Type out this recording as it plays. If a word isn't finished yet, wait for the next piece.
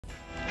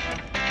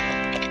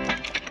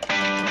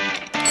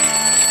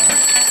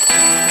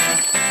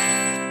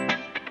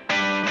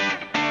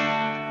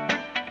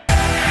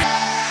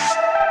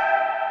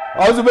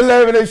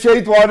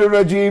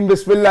Auzubillahiminash-shaytanir-rajeem.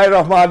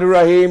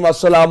 Bismillahir-rahmanir-rahim.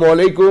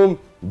 Assalamualaikum.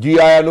 जी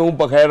आया नूम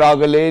पखैर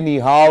आगले नी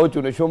how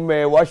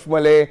चुनशुम्मे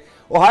वशमले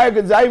ओहाय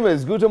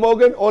गंजाइमस guten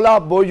morgen hola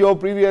bojo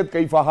привет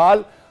kaifa hal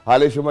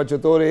हाले शुमा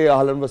चतोरे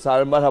ahlan wa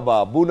sahlan marhaba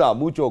buna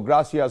mucho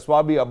gracias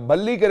swabi अब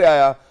भल्ली करे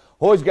आया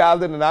होश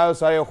गाल्दन नायो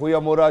सायो खुया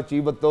मोरा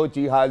चीबतो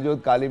ची हालजोत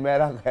काली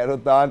मेरा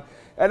खैरोतान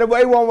and a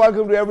very warm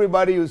welcome to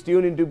everybody who's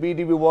tuned into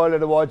BTV World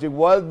and watching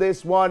World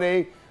this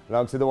morning.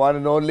 Alongside the one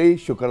and only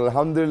Shukr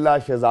Alhamdulillah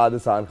Shahzad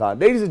Hasan Khan.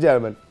 Ladies and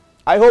gentlemen,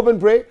 I hope and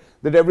pray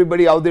that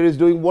everybody out there is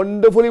doing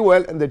wonderfully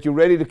well and that you're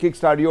ready to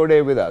kickstart your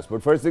day with us.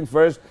 But first things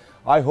first,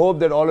 I hope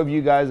that all of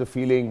you guys are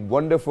feeling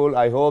wonderful.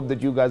 I hope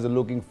that you guys are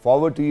looking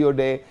forward to your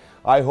day.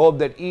 I hope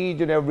that each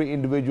and every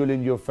individual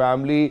in your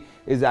family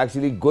is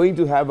actually going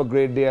to have a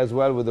great day as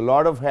well with a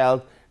lot of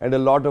health and a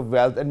lot of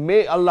wealth. And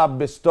may Allah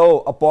bestow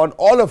upon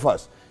all of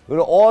us,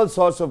 all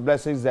sorts of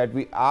blessings that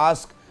we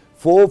ask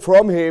for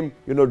from Him,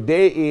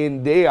 day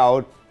in, day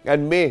out.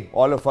 And may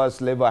all of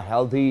us live a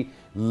healthy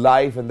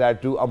life, and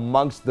that too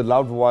amongst the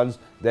loved ones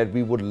that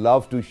we would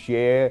love to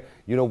share,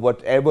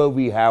 whatever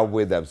we have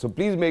with them. So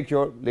please make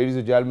sure, ladies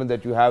and gentlemen,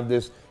 that you have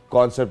this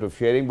concept of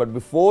sharing. But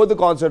before the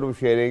concept of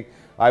sharing,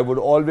 I would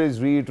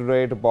always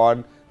reiterate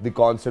upon the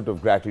concept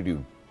of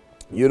gratitude.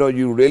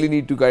 You really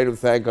need to kind of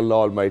thank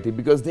Allah Almighty,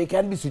 because there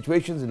can be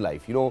situations in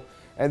life,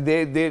 and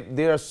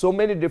there are so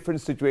many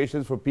different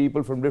situations for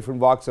people from different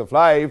walks of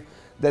life,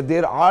 that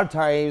there are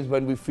times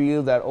when we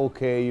feel that,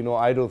 okay,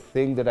 I don't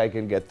think that I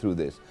can get through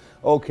this.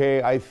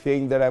 Okay, I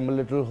think that I'm a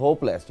little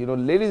hopeless.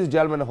 Ladies and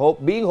gentlemen,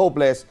 being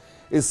hopeless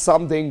is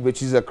something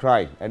which is a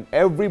crime, and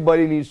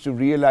everybody needs to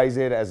realize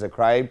it as a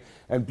crime.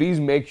 And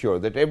please make sure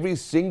that every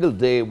single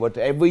day,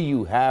 whatever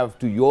you have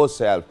to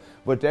yourself,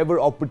 whatever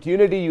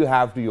opportunity you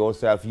have to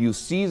yourself, you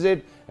seize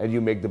it and you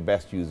make the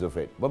best use of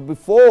it. But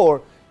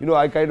before,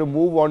 I kind of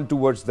move on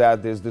towards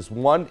that, there's this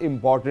one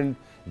important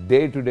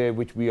day today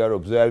which we are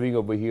observing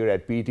over here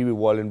at PTV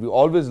World, and we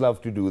always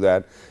love to do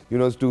that,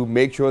 to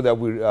make sure that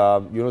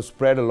we,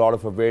 spread a lot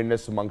of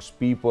awareness amongst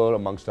people,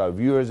 amongst our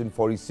viewers in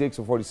 46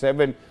 or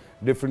 47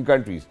 different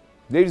countries.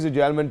 Ladies and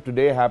gentlemen,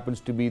 today happens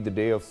to be the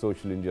day of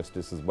social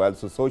injustice as well.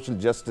 So Social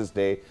Justice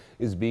Day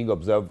is being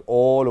observed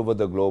all over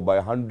the globe by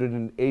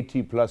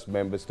 180 plus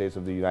member states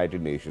of the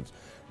United Nations.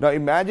 Now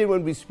imagine,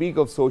 when we speak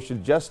of social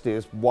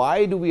justice,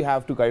 why do we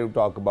have to kind of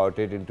talk about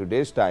it in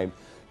today's time?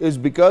 Is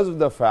because of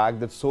the fact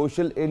that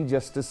social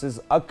injustices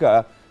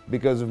occur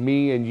because of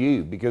me and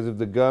you, because of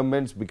the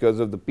governments, because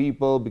of the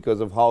people, because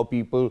of how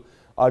people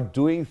are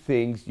doing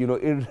things,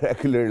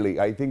 irregularly.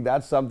 I think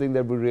that's something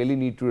that we really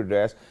need to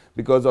address,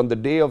 because on the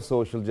day of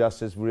social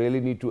justice, we really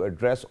need to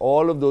address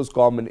all of those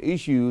common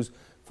issues.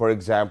 For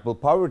example,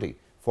 poverty.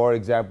 For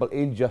example,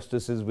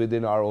 injustices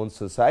within our own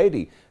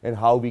society, and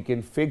how we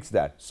can fix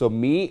that. So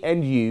me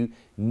and you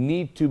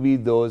need to be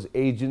those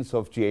agents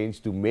of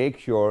change to make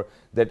sure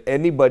that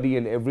anybody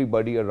and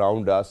everybody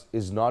around us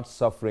is not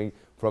suffering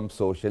from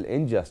social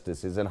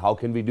injustices. And how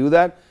can we do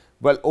that?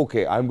 Well,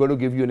 okay, I'm going to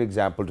give you an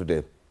example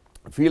today.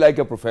 Feel like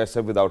a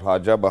professor without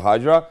Haja, but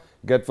Hajra,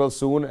 get well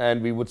soon,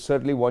 and we would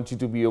certainly want you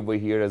to be over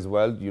here as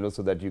well,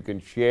 so that you can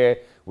share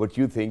what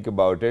you think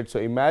about it. So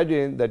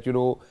imagine that,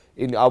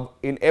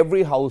 in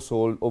every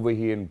household over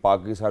here in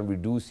Pakistan, we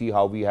do see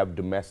how we have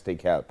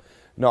domestic help.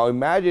 Now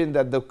imagine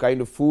that the kind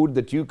of food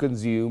that you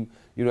consume,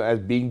 as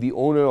being the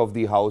owner of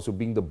the house or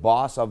being the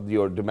boss of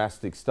your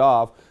domestic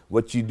staff,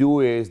 what you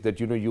do is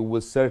that, you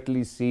will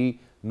certainly see,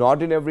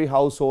 not in every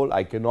household,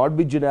 I cannot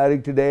be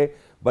generic today,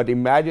 but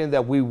imagine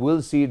that we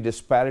will see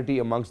disparity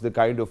amongst the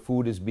kind of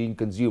food is being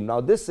consumed.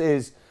 Now this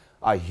is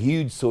a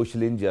huge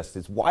social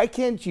injustice. Why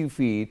can't you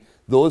feed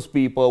those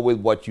people with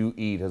what you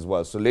eat as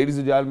well? So ladies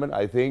and gentlemen,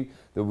 I think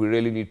that we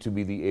really need to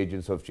be the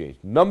agents of change.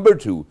 Number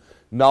two,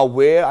 now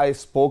where I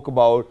spoke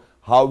about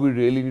how we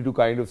really need to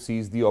kind of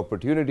seize the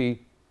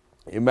opportunity,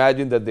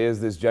 imagine that there's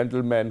this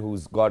gentleman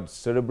who's got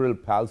cerebral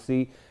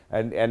palsy,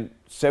 and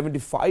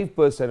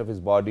 75% of his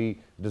body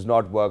does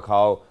not work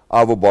how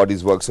our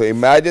bodies work. So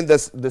imagine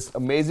this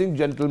amazing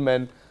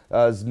gentleman,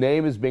 his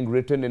name is being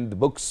written in the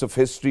books of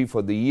history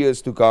for the years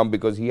to come,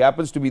 because he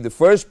happens to be the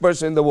first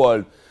person in the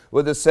world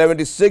with a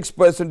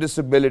 76%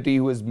 disability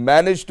who has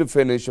managed to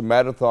finish a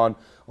marathon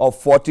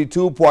of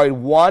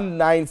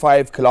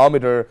 42.195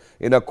 kilometers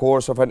in a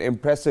course of an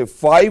impressive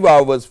 5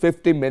 hours,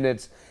 50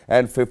 minutes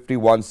and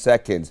 51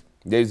 seconds.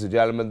 Ladies and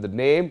gentlemen, the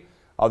name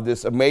of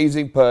this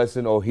amazing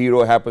person or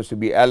hero happens to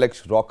be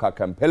Alex Roca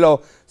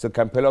Campillo. So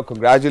Campillo,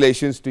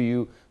 congratulations to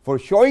you for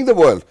showing the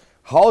world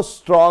how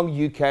strong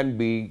you can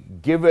be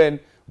given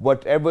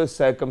whatever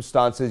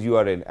circumstances you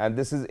are in. And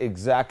this is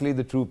exactly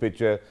the true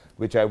picture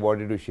which I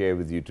wanted to share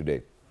with you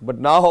today. But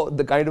now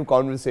the kind of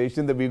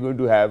conversation that we're going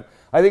to have,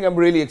 I think I'm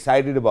really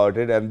excited about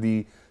it. And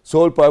the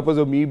sole purpose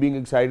of me being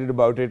excited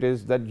about it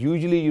is that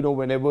usually,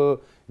 whenever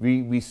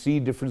we see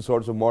different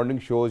sorts of morning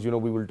shows, we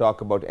will talk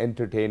about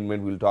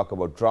entertainment, we'll talk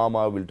about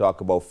drama, we'll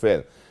talk about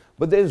film.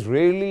 But there's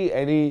rarely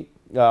any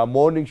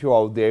morning show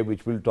out there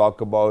which will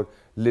talk about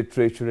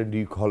literature and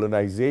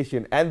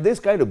decolonization. And this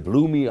kind of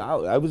blew me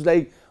out. I was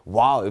like,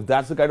 wow, if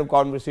that's the kind of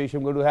conversation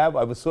I'm going to have,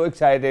 I was so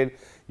excited.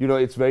 You know,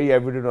 it's very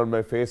evident on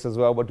my face as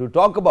well. But to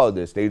talk about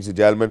this, ladies and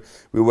gentlemen,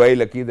 we're very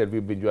lucky that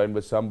we've been joined by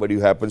somebody who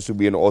happens to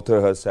be an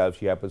author herself.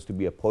 She happens to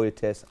be a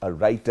poetess, a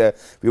writer.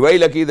 We're very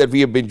lucky that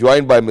we have been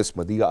joined by Miss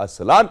Madiha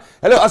Assalan.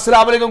 Hello,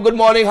 Assalamu alaikum. Good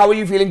morning. How are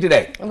you feeling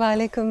today? Wa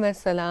alaikum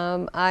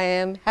assalam. I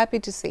am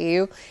happy to see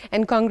you.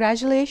 And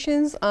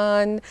congratulations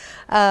on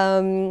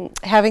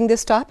having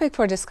this topic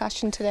for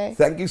discussion today.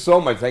 Thank you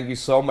so much. Thank you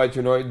so much.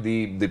 You know,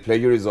 the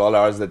pleasure is all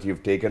ours that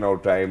you've taken our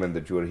time and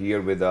that you are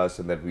here with us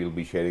and that we'll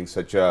be sharing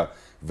such a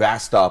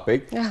vast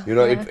topic. You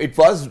know, it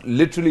was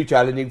literally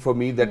challenging for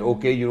me that,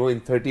 okay, you know,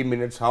 in 30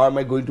 minutes, how am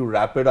I going to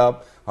wrap it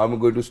up? How am I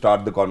going to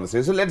start the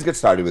conversation? So let's get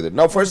started with it.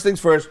 Now, first things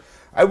first,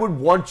 I would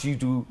want you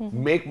to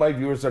make my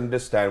viewers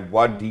understand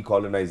what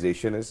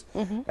decolonization is.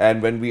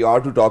 And when we are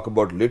to talk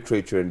about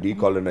literature and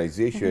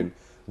decolonization,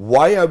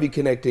 why are we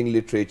connecting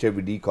literature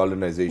with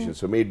decolonization?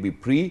 So may it be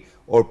pre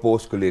or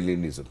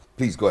post-colonialism.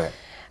 Please go ahead.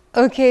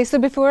 Okay, so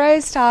before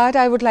I start,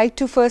 I would like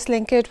to first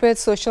link it with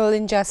social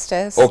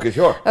injustice. Okay,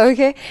 sure.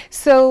 Okay,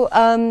 so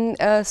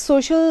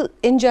social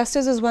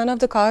injustice is one of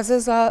the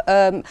causes of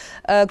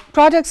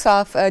products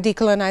of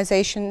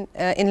decolonization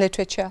in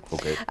literature.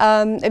 Okay.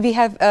 We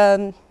have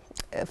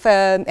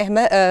Faiz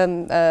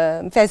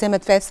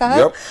Ahmed Faiz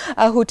Sahab,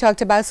 who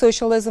talked about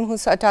socialism, who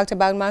talked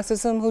about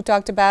Marxism, who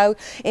talked about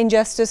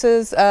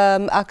injustices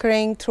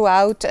occurring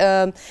throughout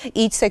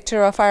each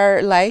sector of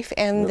our life,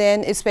 and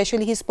then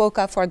especially he spoke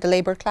up for the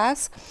labor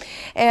class.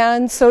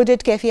 And so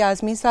did Kaifi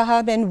Azmi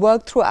Sahab, and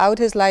worked throughout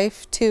his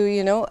life to,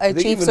 you know,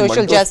 achieve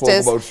social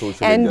justice. Spoke about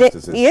social and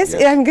injustices. Yes,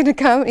 I'm going to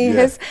come.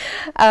 Yes.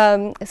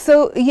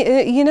 So,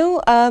 you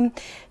know,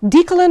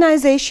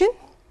 decolonization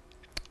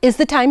is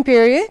the time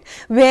period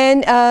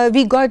when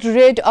we got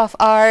rid of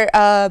our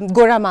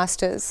Gora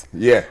masters.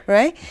 Yeah.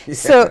 Right?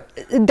 So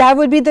that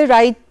would be the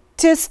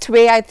rightest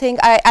way, I think,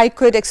 I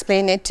could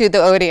explain it to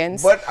the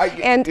audience. But,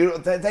 you know,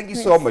 thank you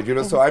so much. You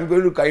know, so I'm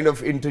going to kind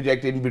of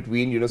interject in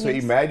between, you know, so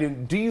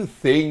imagine, do you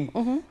think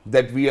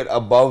that we are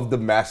above the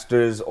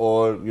masters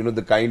or, you know,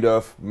 the kind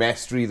of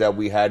mastery that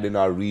we had in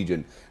our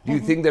region? Do you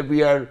think that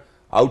we are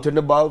out and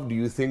above? Do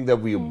you think that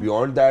we are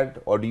beyond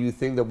that? Or do you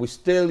think that we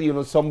still, you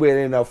know,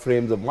 somewhere in our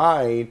frames of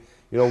mind,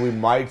 you know, we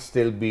might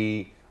still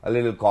be a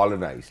little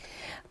colonized?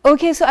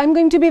 Okay, so I'm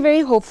going to be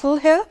very hopeful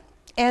here,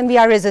 and we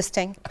are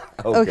resisting.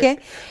 Okay.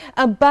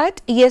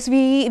 But yes,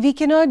 we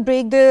cannot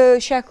break the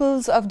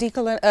shackles of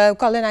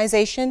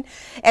decolonization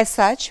as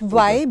such.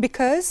 Why?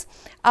 Because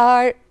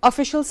our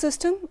official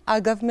system, our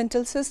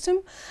governmental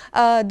system,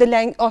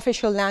 the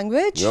official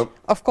language,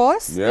 of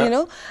course, you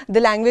know, the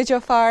language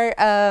of our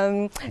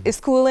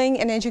schooling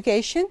and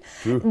education,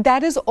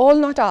 that is all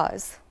not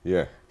ours.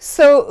 Yeah.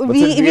 So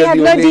we have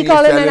not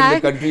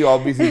decolonized. The country,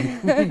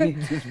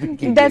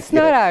 obviously, that's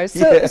not ours.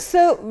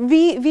 So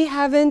we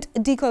haven't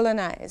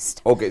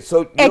decolonized. Okay,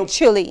 so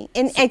actually,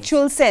 in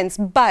actual sense,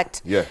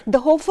 but the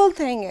hopeful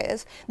thing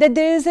is that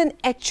there is an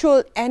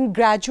actual and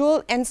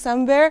gradual and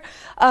somewhere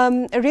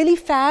really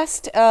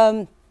fast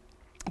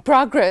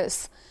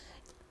progress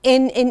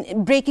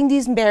in breaking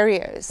these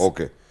barriers.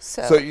 Okay.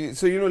 So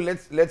you know,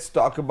 let's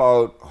talk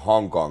about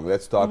Hong Kong.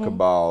 Let's talk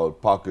about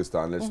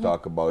Pakistan. Let's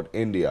talk about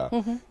India.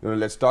 You know,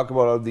 let's talk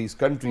about all these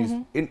countries.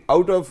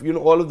 Out of, you know,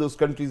 all of those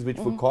countries which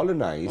were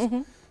colonized,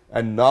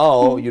 and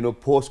now, you know,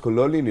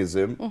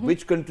 post-colonialism,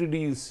 which country do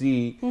you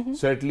see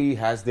certainly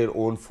has their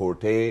own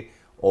forte,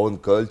 own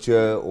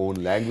culture, own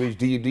language?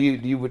 Do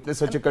you witness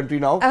such a country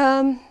now?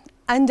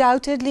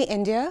 Undoubtedly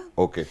India.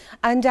 Okay.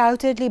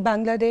 Undoubtedly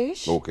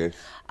Bangladesh. Okay.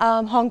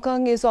 Hong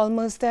Kong is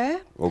almost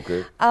there.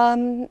 Okay.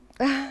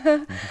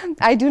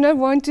 I do not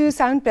want to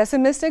sound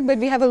pessimistic, but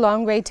we have a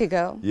long way to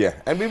go. Yeah,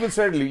 and we will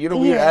certainly, you know,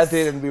 we are at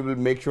it, and we will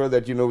make sure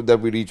that, you know,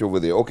 that we reach over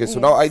there. Okay, so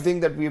now I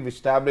think that we have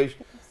established,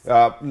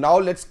 now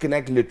let's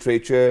connect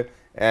literature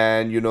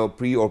and, you know,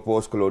 pre or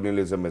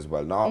post-colonialism as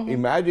well. Now,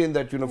 imagine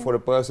that, you know, for a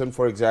person,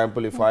 for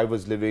example, if I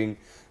was living,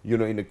 you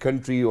know, in a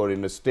country or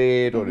in a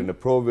state or in a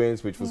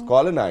province which was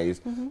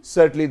colonized,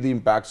 certainly the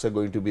impacts are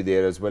going to be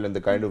there as well, and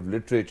the kind of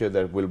literature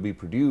that will be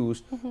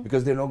produced,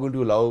 because they're not going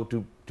to allow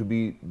to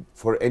be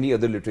for any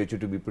other literature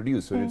to be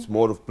produced. So it's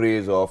more of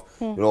praise of,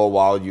 you know,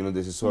 wow, you know,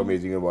 this is so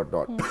amazing and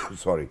whatnot.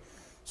 Sorry.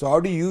 So how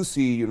do you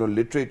see, you know,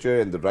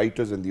 literature and the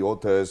writers and the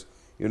authors,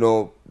 you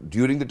know,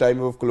 during the time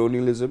of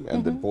colonialism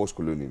and then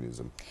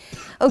post-colonialism?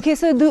 Okay,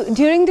 so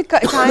during the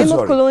time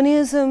of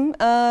colonialism,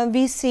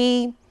 we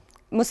see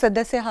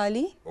Musaddas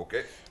Hali.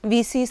 Okay.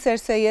 We see Sir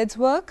Sayyid's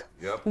work.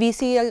 We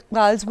see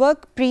Ghal's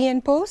work, pre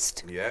and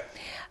post.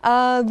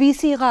 We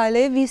see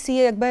Ghalib, we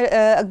see Akbar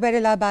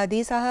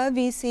al-Abadi Sahab,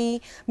 we see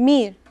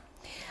Mir.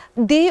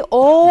 They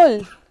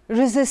all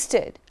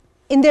resisted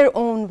in their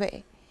own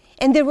way.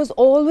 And there was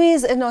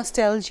always a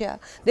nostalgia.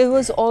 There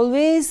was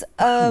always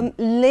a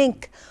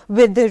link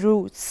with the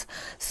roots.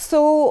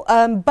 So,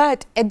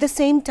 but at the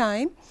same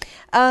time,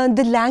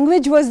 the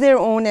language was their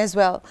own as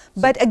well.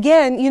 But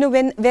again, you know,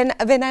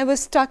 when I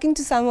was talking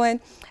to someone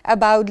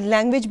about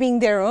language being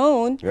their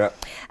own,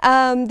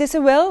 they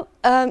said, well,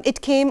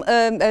 it came,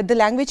 the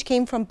language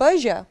came from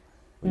Persia,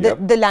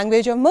 the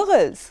language of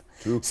Mughals.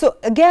 True. So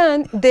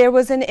again, there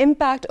was an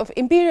impact of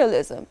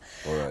imperialism.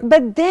 Right.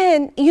 But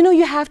then, you know,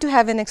 you have to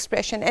have an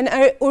expression, and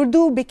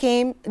Urdu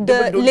became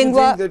the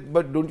lingua.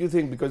 But don't you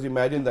think, because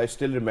imagine, I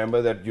still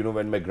remember that, you know,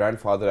 when my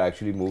grandfather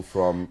actually moved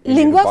from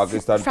India to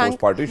Pakistan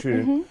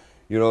post-partition,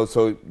 you know,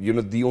 so, you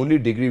know, the only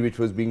degree which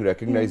was being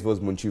recognized was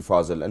Munshi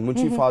Fazal. And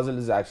Munshi Fazal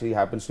is actually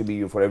happens to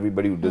be, for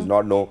everybody who does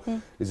not know,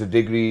 is a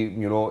degree,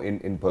 you know,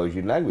 in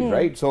Persian language,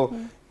 right? So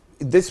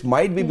this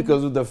might be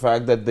because of the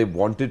fact that they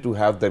wanted to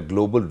have that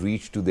global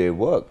reach to their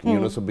work, you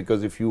know, so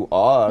because if you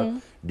are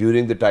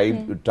during the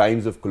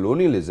times of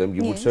colonialism,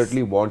 you would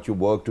certainly want your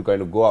work to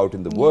kind of go out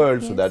in the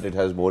world so that it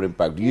has more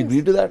impact. Do you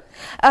agree to that?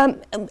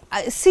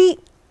 See,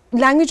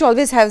 language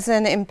always has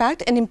an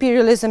impact, and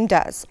imperialism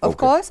does, of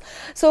course.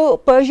 So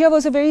Persia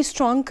was a very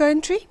strong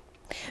country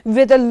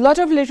with a lot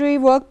of literary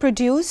work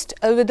produced,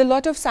 with a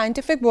lot of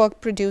scientific work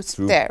produced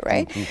there,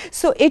 right?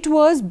 So it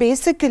was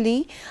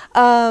basically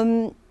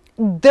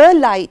the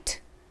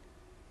light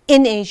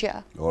in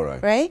Asia,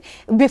 right?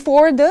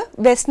 Before the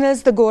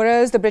Westerners, the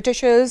Goras, the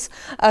Britishers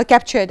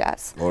captured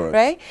us,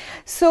 right?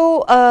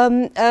 So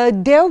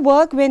their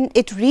work, when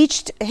it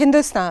reached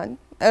Hindustan,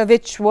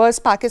 which was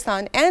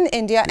Pakistan and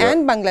India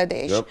and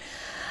Bangladesh,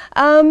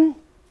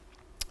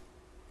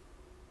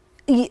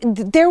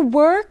 their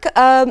work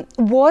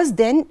was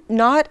then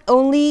not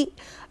only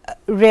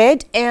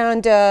read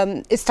and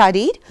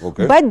studied,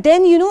 but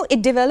then, you know,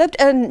 it developed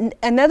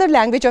another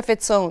language of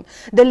its own,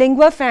 the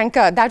lingua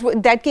franca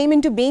that came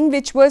into being,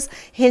 which was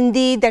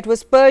Hindi, that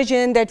was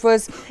Persian, that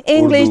was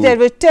English, that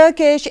was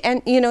Turkish,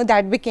 and, you know,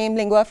 that became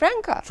lingua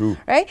franca,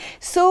 right?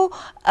 So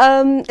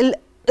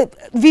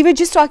we were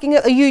just talking,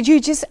 you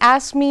just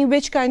asked me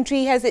which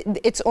country has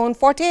its own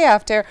forte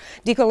after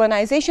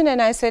decolonization,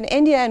 and I said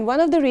India. And one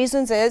of the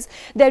reasons is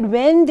that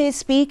when they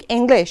speak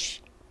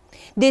English,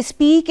 they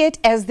speak it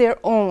as their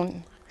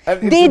own.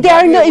 We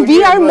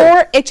are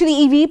more,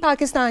 actually, we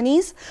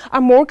Pakistanis are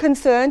more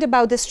concerned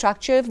about the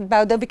structure,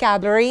 about the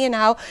vocabulary, and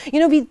how, you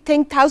know, we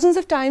think thousands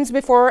of times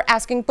before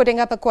putting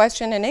up a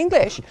question in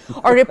English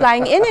or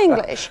replying in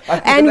English.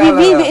 And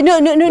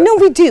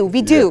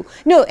we do.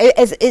 No,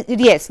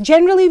 yes,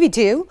 generally we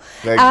do.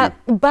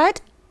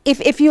 But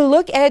if you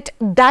look at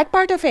that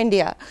part of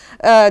India,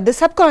 the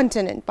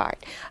subcontinent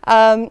part,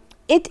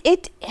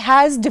 it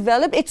has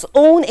developed its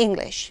own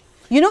English.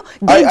 You know,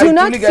 they do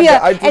not fear,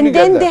 and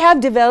then they have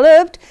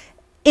developed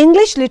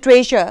English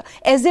literature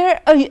as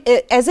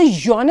a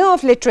genre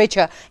of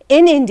literature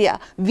in India.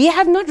 We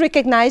have not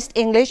recognized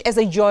English as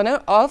a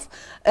genre of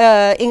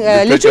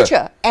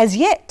literature as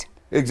yet.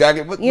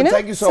 Exactly, but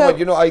thank you so much.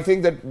 You know, I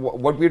think that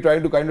what we're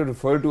trying to kind of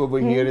refer to over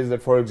here is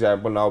that, for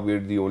example, now we're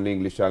the only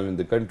English channel in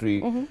the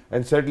country,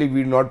 and certainly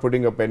we're not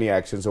putting up any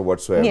accents or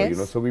whatsoever. You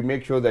know, so we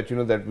make sure that, you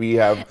know, that we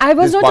have. I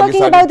was not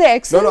talking about the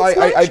accents. No,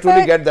 I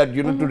truly get that.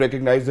 You know, to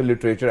recognize the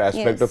literature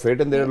aspect of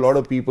it, and there are a lot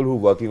of people who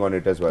are working on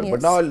it as well.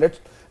 But now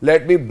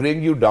let me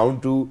bring you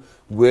down to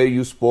where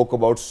you spoke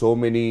about so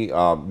many,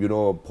 you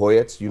know,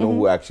 poets, you know,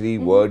 who actually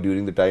were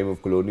during the time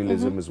of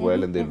colonialism as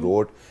well, and they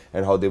wrote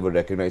and how they were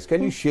recognized.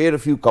 Can you share a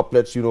few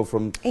couplets, you know,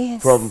 from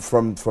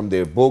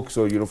their books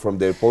or, you know, from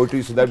their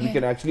poetry, so that we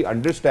can actually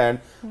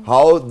understand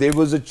how there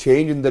was a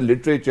change in the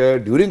literature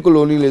during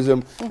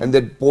colonialism and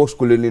then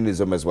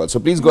post-colonialism as well. So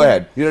please go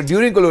ahead. You know,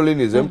 during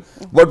colonialism,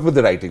 what were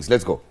the writings?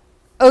 Let's go.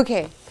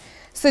 Okay.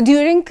 So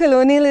during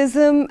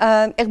colonialism,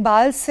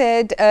 Iqbal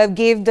said,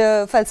 gave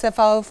the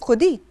falsafa of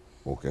khudi.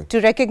 To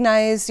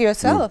recognize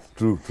yourself.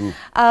 True.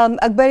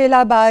 Akbar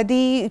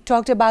Allhabadi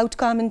talked about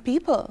common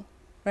people,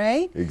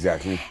 right?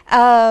 Exactly.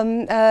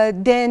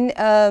 Then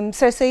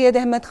Sir Syed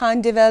Ahmad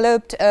Khan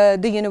developed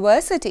the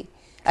university,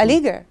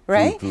 Aligarh,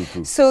 right?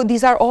 True. So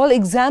these are all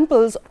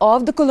examples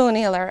of the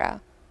colonial era.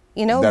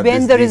 You know,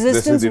 when the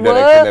resistance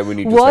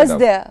was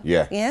there.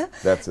 Yeah.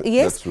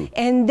 That's true.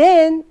 And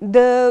then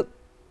the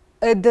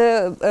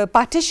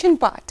partition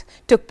part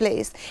took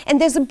place, and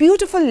there's a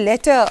beautiful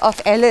letter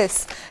of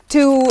Ellis to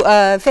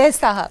Faiz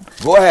Sahab.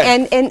 Go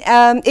ahead.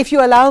 And if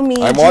you allow me,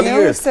 I'm all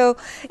ears. So,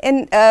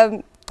 and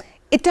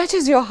it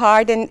touches your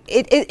heart, and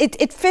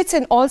it fits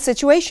in all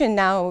situation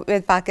now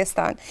with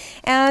Pakistan.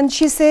 And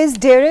she says,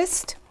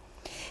 "Dearest,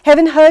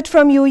 haven't heard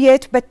from you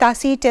yet, but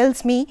Tasi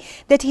tells me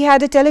that he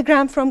had a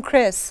telegram from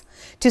Chris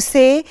to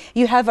say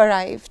you have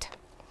arrived.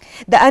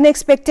 The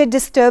unexpected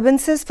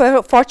disturbances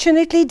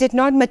fortunately did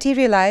not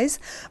materialize,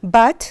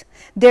 but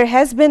there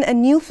has been a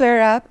new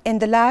flare-up in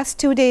the last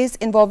 2 days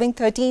involving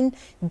 13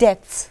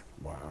 deaths.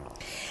 Wow.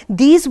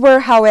 These were,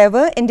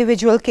 however,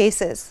 individual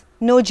cases,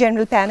 no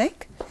general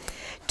panic.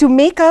 To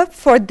make up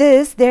for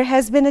this, there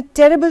has been a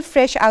terrible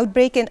fresh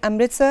outbreak in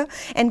Amritsar,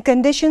 and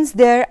conditions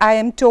there, I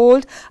am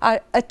told, are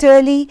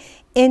utterly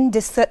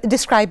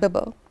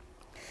indescribable.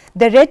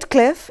 The Red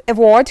Cliff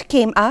Award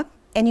came up,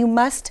 and you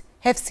must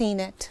have seen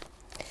it.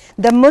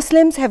 The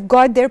Muslims have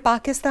got their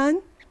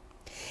Pakistan.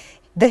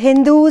 The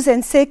Hindus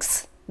and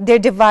Sikhs, they're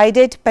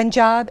divided,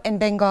 Punjab and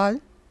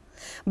Bengal.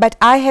 But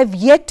I have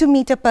yet to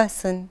meet a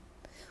person,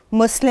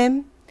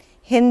 Muslim,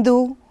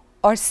 Hindu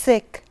or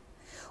Sikh,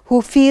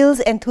 who feels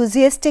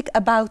enthusiastic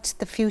about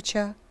the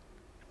future.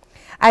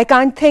 I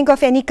can't think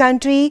of any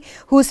country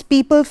whose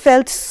people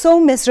felt so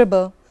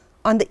miserable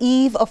on the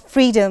eve of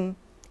freedom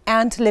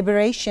and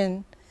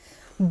liberation,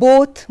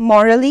 both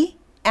morally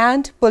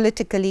and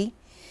politically.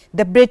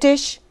 The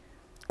British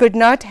could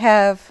not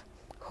have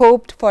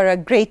hoped for a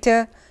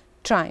greater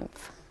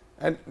triumph.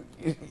 And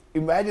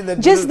imagine that.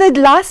 Just the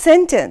last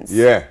sentence.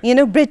 Yeah. You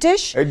know,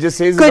 British it just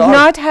says could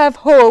not have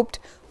hoped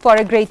for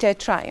a greater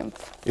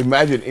triumph.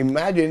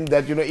 Imagine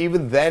that, you know,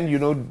 even then, you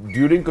know,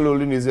 during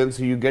colonialism,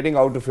 so you're getting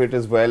out of it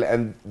as well,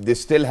 and they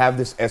still have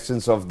this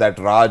essence of that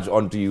Raj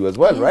onto you as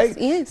well, right?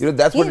 Yes. You know,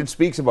 that's what it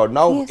speaks about.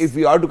 Now, if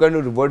we are to kind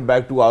of revert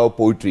back to our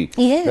poetry,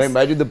 now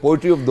imagine the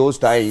poetry of those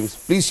times.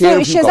 Please share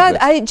a few Shahzad,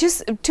 I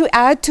just, to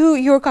add to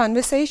your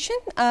conversation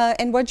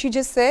and what you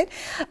just said,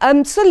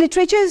 so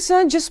literature is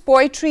not just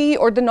poetry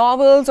or the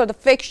novels or the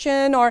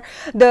fiction or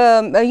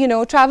the, you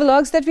know,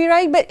 travelogues that we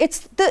write, but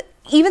it's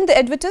even the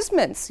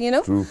advertisements, you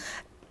know. True.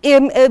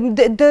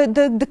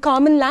 The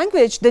common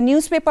language, the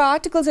newspaper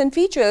articles and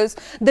features,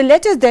 the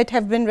letters that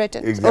have been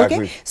written. Exactly.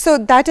 Okay, so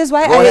that is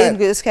why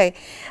okay.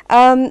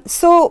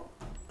 So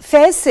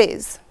Faiz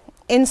says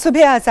in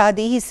Subh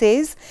Azadi, he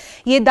says,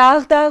 "Ye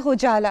daag daag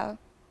ujala,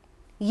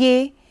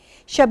 ye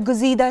shab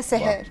guzida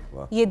seher,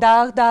 ye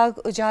daag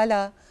daag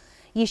ujala,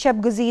 ye shab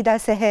guzida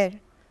seher,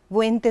 wo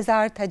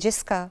intizar tha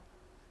jiska,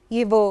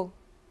 ye wo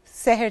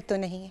seher to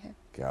nahi hai."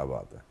 क्या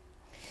बात है.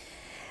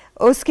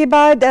 उसके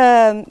बाद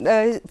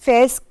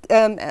Faiz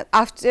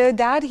after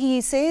that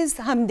he says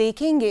हम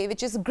देखेंगे,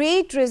 which is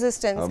great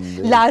resistance.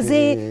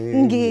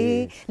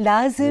 लाजेंगे,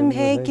 लाजिम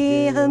है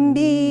कि हम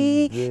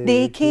भी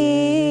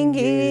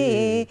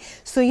देखेंगे.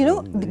 So you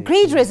know, the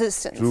great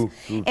resistance. True.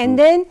 And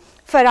then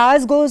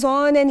Faraz goes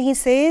on and he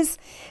says,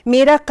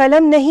 मेरा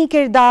कलम नहीं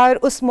किरदार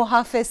उस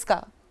मुहाफिज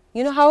का.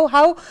 You know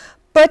how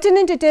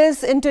pertinent it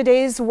is in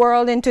today's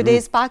world, in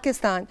today's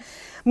Pakistan.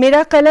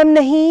 मेरा कलम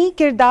नहीं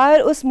किरदार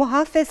उस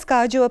मुहाफिज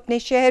का जो अपने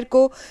शहर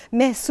को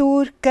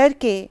महसूर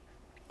करके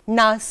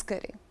नाज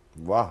करे.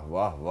 वाह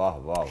वाह वाह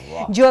वाह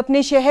वाह. जो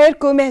अपने शहर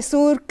को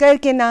महसूर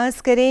करके नाज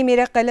करे.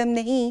 मेरा कलम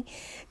नहीं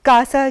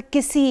कासा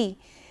किसी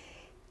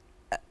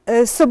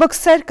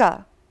सुबुकसर का.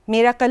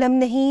 मेरा कलम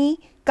नहीं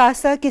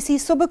कासा किसी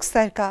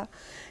सुबुकसर का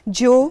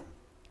जो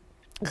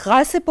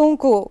गासिबों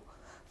को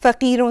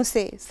फकीरों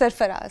से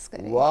सरफराज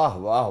करें. वाह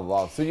वाह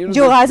वाह. So you know,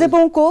 जो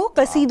गाजिबों को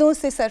कसीदों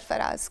से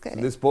सरफराज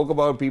करें. They spoke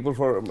about people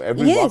from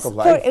every walk of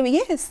life.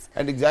 Yes.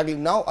 And exactly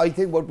now, I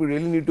think what we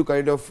really need to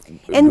kind of.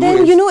 And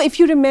then you know, if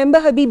you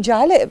remember Habib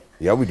Jalib.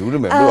 Yeah, we do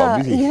remember.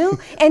 Obviously. You know,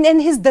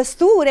 and his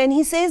dastoor, and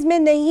he says, "मैं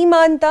नहीं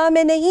मानता,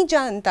 मैं नहीं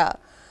जानता."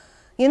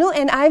 You know,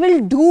 and I will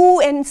do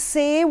and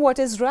say what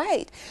is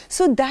right.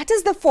 So that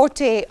is the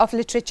forte of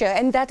literature,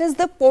 and that is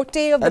the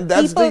forte of the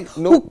people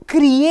who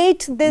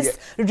create this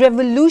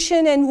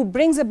revolution and who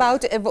brings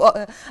about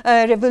a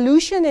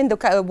revolution in the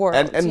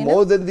world. And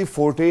more than the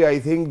forte, I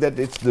think that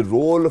it's the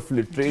role of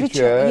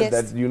literature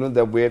that, you know,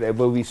 that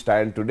wherever we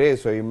stand today.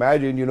 So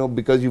imagine, you know,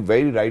 because you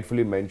very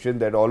rightfully mentioned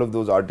that all of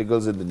those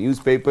articles in the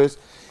newspapers,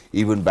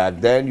 even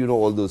back then, you know,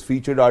 all those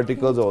featured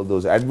articles, all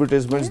those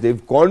advertisements,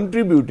 they've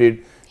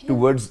contributed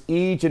towards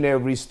each and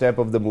every step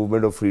of the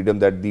movement of freedom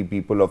that the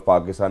people of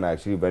Pakistan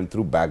actually went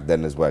through back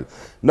then as well.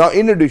 Now,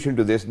 in addition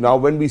to this, now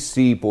when we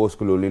see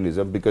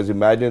post-colonialism, because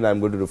imagine I'm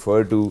going to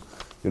refer to,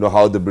 you know,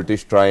 how the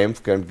British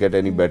triumph can't get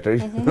any better.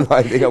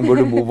 I think I'm going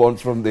to move on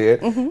from there.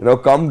 You know,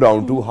 come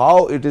down to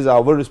how it is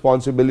our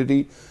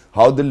responsibility,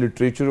 how the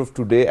literature of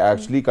today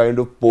actually kind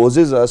of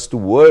poses us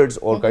towards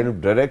or kind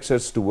of directs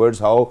us towards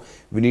how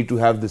we need to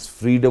have this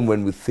freedom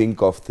when we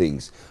think of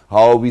things.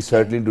 How we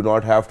certainly do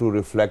not have to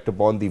reflect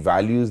upon the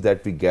values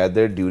that we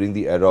gathered during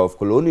the era of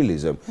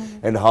colonialism,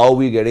 and how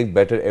we're getting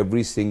better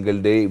every single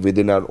day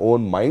within our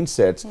own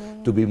mindsets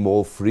to be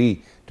more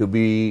free, to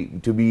be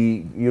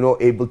you know,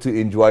 able to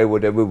enjoy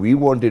whatever we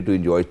wanted to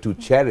enjoy, to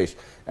cherish,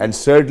 and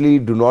certainly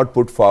do not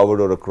put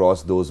forward or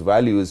across those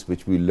values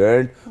which we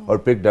learned or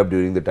picked up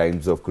during the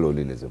times of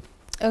colonialism.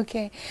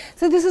 Okay,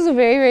 so this is a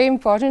very, very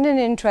important and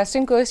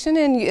interesting question,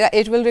 and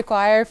it will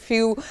require a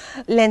few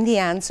lengthy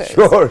answers.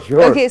 Sure.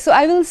 Okay, so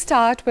I will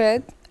start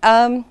with,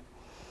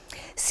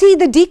 see,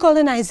 the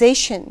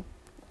decolonization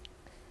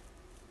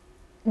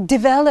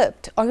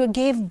developed or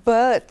gave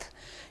birth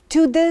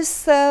to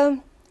this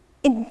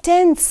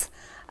intense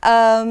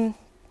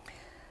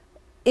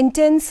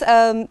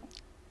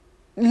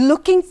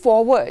looking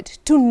forward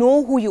to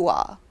know who you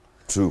are.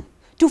 True.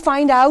 To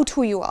find out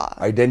who you are.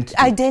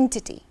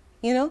 Identity,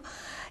 you know.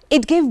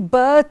 It gave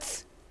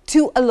birth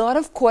to a lot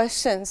of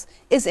questions.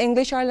 Is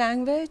English our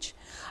language?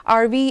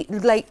 Are we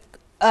like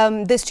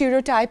the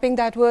stereotyping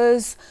that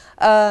was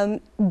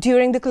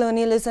during the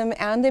colonialism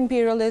and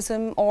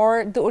imperialism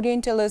or the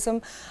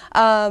Orientalism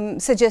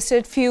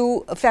suggested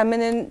few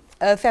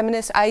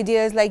feminist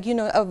ideas, like, you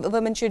know, a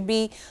woman should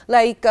be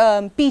like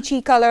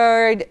peachy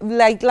colored,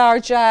 like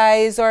large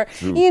eyes, or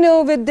you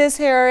know, with this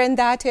hair and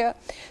that hair.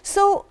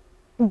 So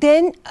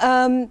then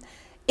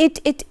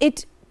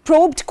it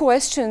probed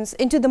questions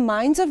into the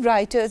minds of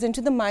writers,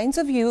 into the minds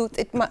of youth,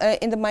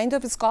 in the minds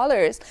of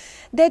scholars,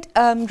 that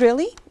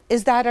really,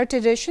 Is that our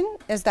tradition?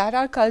 Is that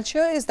our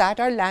culture? Is that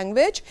our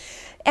language?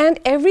 And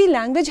every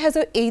language has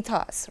an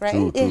ethos,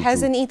 right? It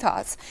has an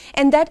ethos.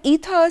 And that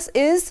ethos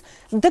is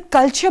the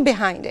culture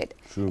behind it.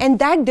 And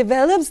that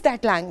develops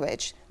that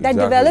language, that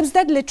develops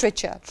that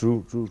literature.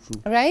 True.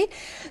 Right?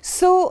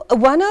 So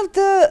one of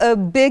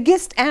the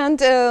biggest and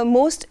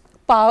most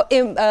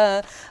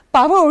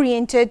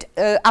power-oriented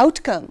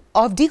outcome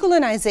of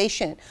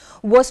decolonization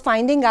was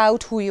finding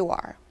out who you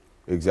are.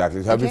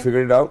 Exactly. So have you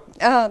figured it out?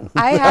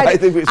 I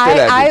think we're still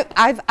at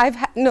it.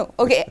 No.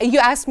 Okay. You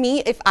asked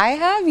me if I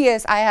have.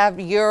 Yes, I have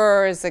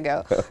years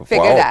ago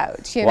figured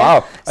out. You know?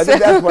 Wow. I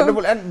think that's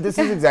wonderful. And this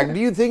is exactly.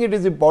 Do you think it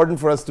is important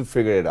for us to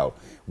figure it out?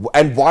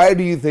 And why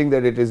do you think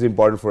that it is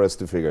important for us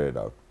to figure it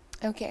out?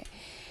 Okay.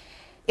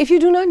 If you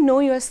do not know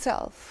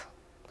yourself,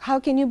 how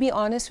can you be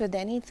honest with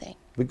anything?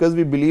 Because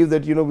we believe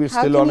that, you know, we're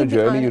still on a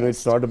journey. You know,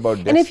 it's not about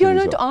destiny. And if you're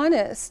not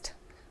honest,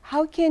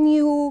 how can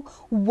you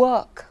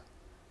work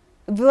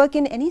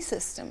in any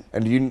system?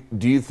 And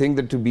do you think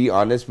that to be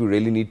honest, we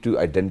really need to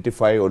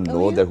identify or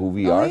know that who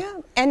we are?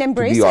 Yeah. And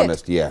embrace it. To be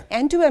honest,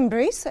 And to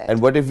embrace it.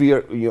 And what if we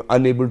are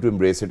unable to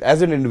embrace it?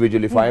 As an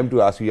individual, if I am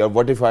to ask you,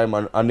 what if I am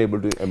unable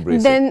to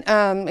embrace it?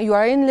 Then you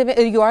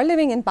are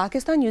living in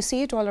Pakistan, you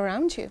see it all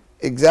around you.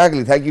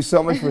 Exactly. Thank you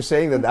so much for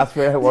saying that. That's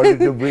where I wanted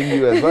to bring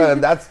you as well.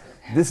 And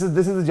this is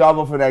the job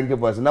of an anchor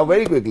person. Now,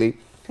 very quickly,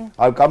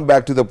 I'll come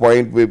back to the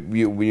point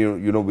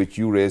which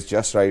you raised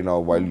just right now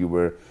while you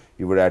were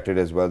at it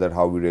as well, that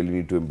how we really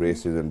need to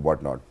embrace it and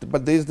whatnot.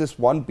 But there's this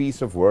one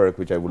piece of work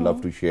which I would love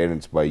to share and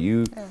inspire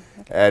you.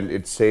 And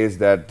it says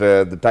that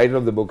the title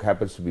of the book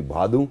happens to be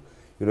Bhadu.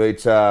 You know,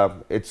 it's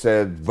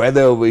a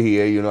weather over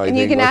here. You know, and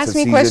you can ask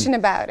me a question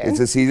about it. It's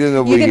a season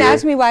over here. You can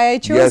ask me why I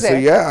chose it.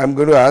 So I'm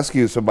going to ask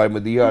you. So by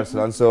Madiha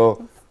Arslan.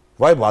 So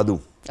why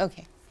Bhadu?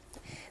 Okay.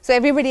 So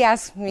everybody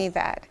asks me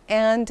that,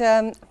 and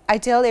I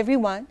tell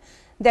everyone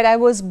that I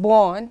was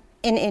born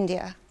in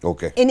India.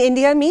 Okay. In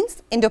India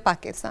means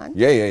Indo-Pakistan.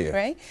 Yeah.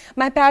 Right.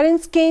 My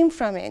parents came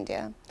from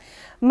India.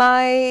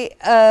 I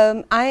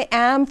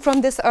am from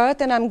this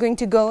earth, and I'm going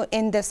to go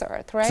in this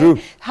earth. Right. True.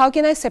 How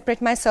can I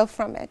separate myself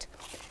from it?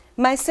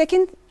 My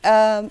second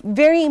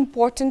very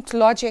important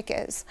logic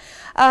is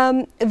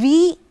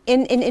we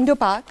in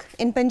Indo-Pak,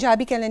 in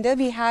Punjabi calendar,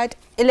 we had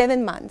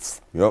 11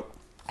 months. Yep.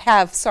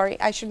 Sorry,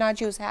 I should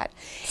not use had.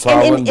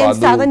 Sawan,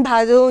 Sawan,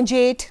 Bhado,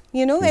 Jeth,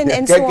 you know,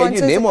 and so on. Can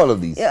you name all of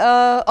these?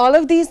 All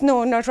of these,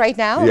 no, not right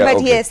now, but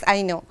yes,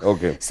 I know.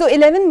 Okay. So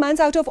 11 months,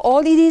 out of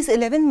all these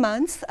 11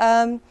 months,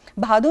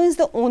 Bhado is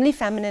the only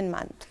feminine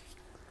month.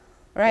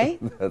 Right?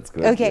 That's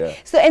good. Okay. Yeah.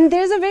 So, and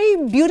there's a very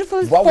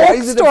beautiful folk why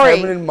is it story. a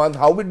feminine month?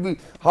 How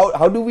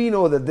do we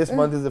know that this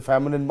month is a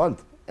feminine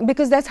month?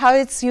 Because that's how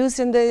it's used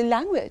in the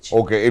language.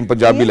 Okay, in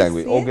Punjabi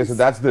language. Okay, so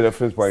that's the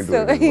reference point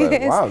to it as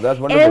well. Wow, that's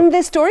wonderful. And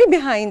the story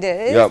behind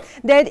it is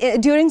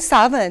that during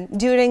Sawan,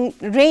 during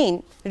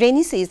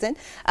rainy season,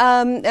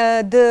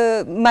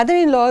 the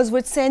mother-in-laws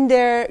would send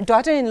their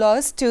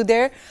daughter-in-laws to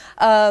their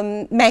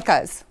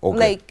meccas,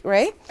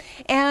 right?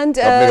 And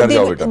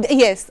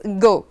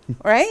go,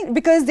 right?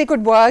 Because they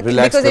could work,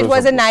 because it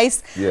was a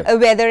nice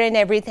weather and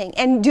everything.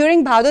 And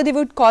during Bhado, they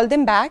would call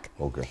them back.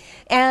 Okay.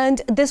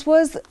 And this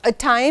was a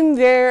time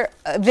where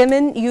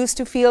women used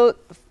to feel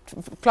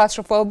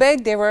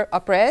claustrophobic, they were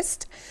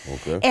oppressed.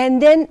 Okay. And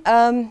then,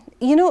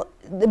 you know,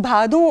 the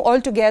Bhado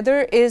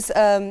altogether is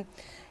a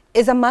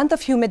month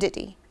of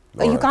humidity.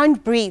 You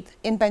can't breathe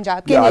in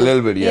Punjab. A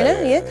little bit,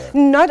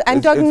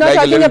 I'm talking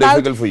about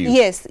difficult for you.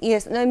 Yes.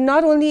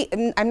 Not only,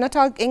 I'm not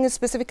talking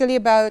specifically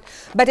about,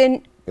 but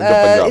in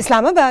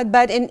Islamabad,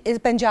 but in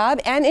Punjab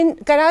and in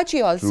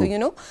Karachi also, you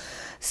know.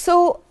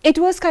 So it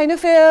was kind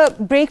of a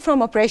break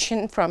from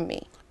oppression from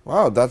me.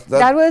 Wow,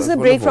 that was a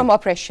break from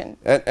oppression.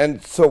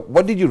 And so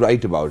what did you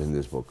write about in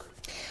this book?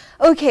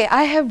 Okay,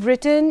 I have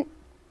written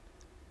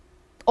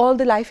all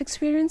the life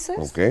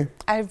experiences. Okay.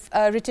 I've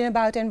written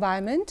about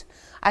environment.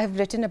 I've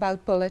written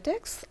about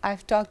politics.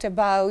 I've talked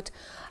about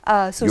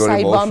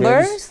suicide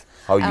bombers.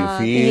 How you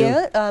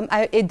feel.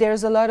 Yeah,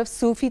 there's a lot of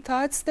Sufi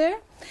thoughts there.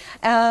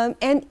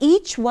 And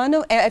each one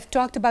of, I've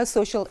talked about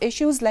social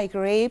issues like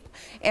rape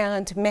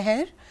and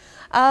meher.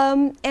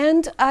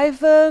 And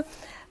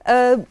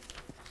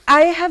I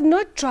have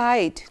not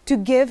tried to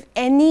give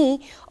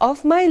any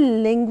of my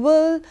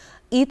lingual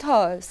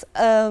ethos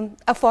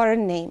a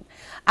foreign name.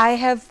 I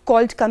have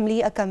called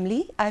Kamli a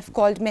Kamli, I've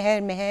called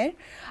Meher Meher,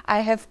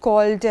 I have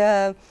called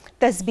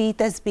Tasbih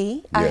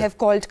Tasbih, I have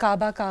called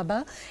Kaaba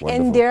Kaaba. Wonderful.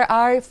 And there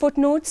are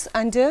footnotes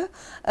under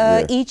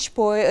each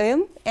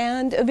poem,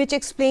 and which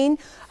explain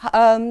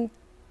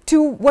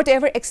to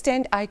whatever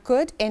extent I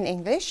could in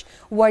English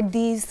what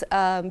these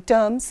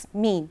terms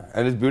mean.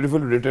 And it's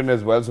beautifully written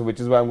as well, so which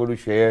is why I'm going to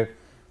share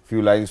a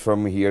few lines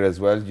from here as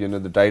well. You know,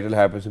 the title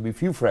happens to be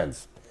Few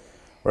Friends.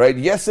 Right?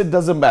 Yes, it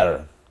doesn't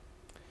matter.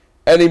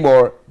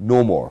 Anymore,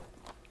 no more.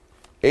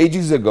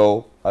 Ages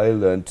ago, I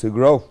learned to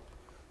grow.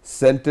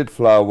 Scented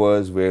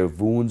flowers were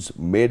wounds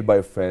made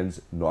by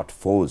friends, not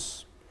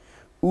foes.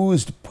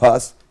 Oozed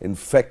pus,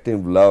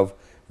 infecting love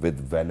with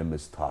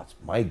venomous thoughts.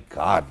 My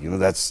God, you know,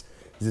 that's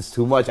this is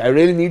too much. I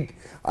really need,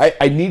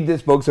 I need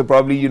this book. So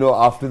probably, you know,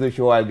 after the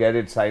show, I'll get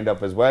it signed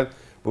up as well.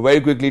 But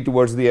very quickly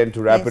towards the end,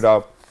 to wrap it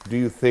up, do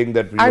you think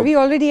that... Are we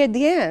already at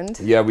the end?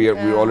 Yeah,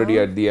 we're already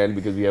at the end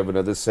because we have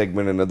another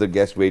segment, another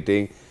guest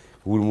waiting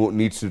who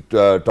needs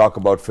to talk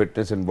about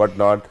fitness and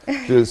whatnot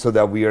so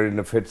that we are in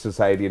a fit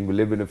society and we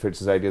live in a fit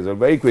society as well.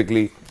 Very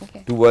quickly,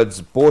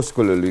 towards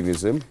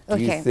post-colonialism, do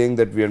you think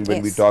that when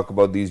we talk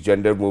about these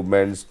gender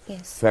movements,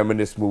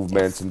 feminist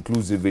movements,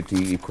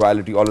 inclusivity,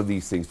 equality, all of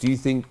these things, do you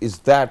think is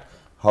that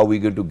how we're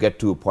going to get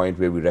to a point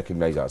where we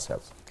recognize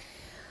ourselves?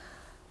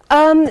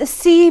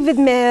 See, with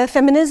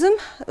feminism,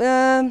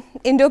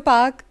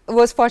 Indo-Pak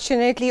was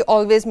fortunately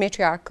always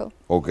matriarchal.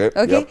 Okay.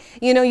 Yep.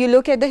 You know, you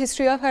look at the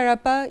history of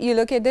Harappa, you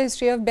look at the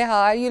history of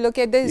Bihar, you look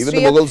at the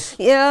history of... Even the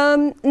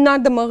Mughals?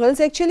 Not the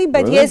Mughals actually,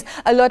 but yes,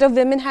 a lot of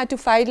women had to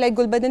fight, like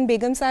Gulbadan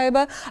Begum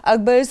Sahiba,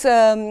 Akbar's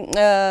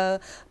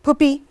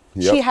Pupi.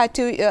 She had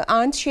to,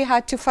 she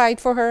had to fight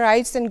for her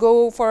rights and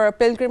go for a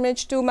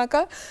pilgrimage to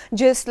Makkah,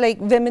 just like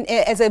women,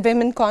 as a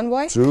women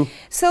convoy. True.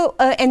 So,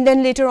 and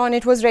then later on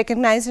it was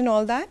recognized and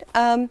all that.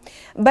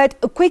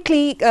 But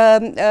quickly,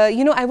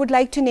 you know, I would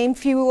like to name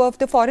few of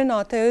the foreign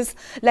authors,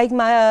 like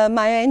Maya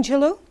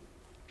Angelou.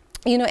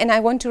 You know, and I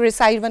want to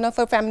recite one of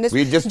her feminist.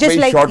 We just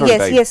like, short on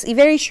time. Yes,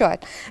 very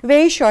short,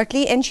 very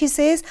shortly. And she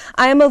says,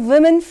 I am a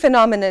woman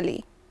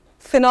phenomenally,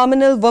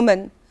 phenomenal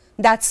woman,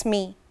 that's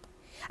me.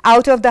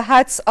 Out of the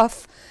huts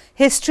of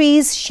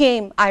history's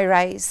shame I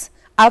rise,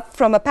 up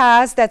from a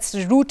past that's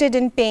rooted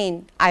in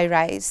pain I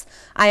rise.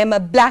 I am a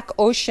black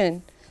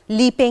ocean,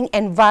 leaping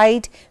and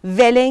wide,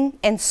 welling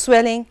and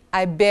swelling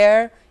I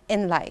bear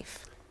in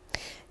life.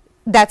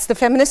 That's the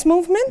feminist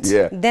movement.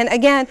 Yeah. Then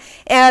again,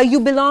 you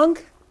belong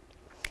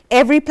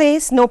every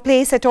place, no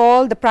place at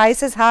all, the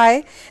price is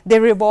high, the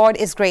reward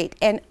is great.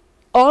 And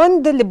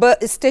on the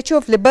Statue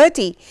of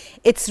Liberty,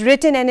 it's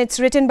written, and it's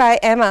written by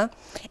Emma,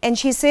 and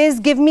she says,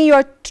 give me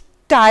your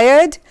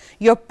tired,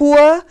 your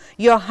poor,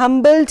 your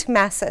humbled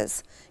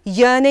masses,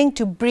 yearning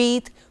to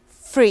breathe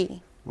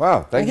free.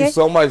 Wow, thank you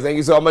so much. Thank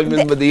you so much,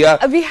 Ms.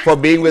 Madhia, for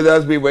being with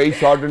us. We're very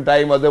short on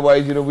time.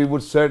 Otherwise, you know, we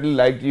would certainly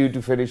like you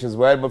to finish as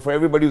well. But for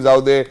everybody who's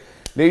out there,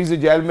 ladies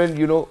and gentlemen,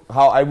 you know,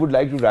 how I would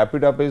like to wrap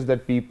it up is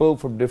that people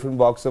from different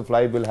walks of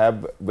life will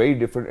have very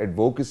different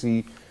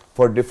advocacy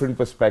for different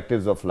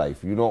perspectives of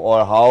life, you know,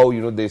 or how, you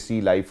know, they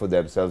see life for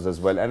themselves as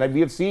well. And we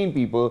have seen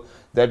people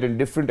that in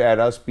different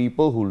eras,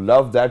 people who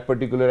love that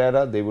particular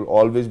era, they will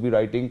always be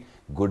writing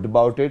good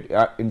about it,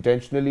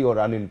 intentionally or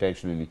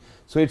unintentionally.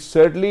 So it's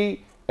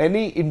certainly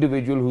any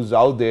individual who's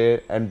out there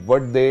and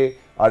what they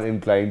are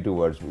inclined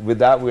towards. With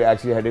that, we're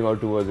actually heading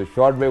out towards a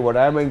short break. What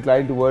I'm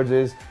inclined towards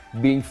is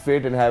being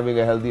fit and having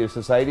a healthier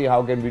society.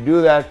 How can we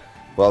do that?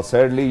 Well,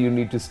 certainly you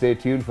need to stay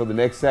tuned for the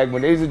next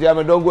segment. Ladies and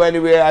gentlemen, don't go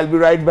anywhere. I'll be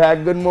right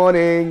back. Good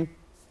morning.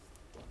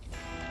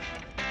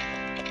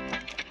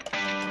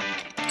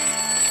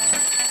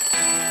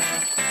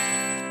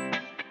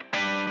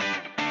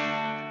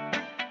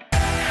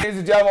 Ladies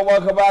and gentlemen,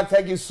 welcome back.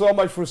 Thank you so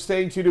much for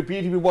staying tuned to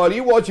PTP World.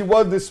 You watch your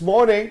world this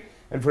morning.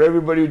 And for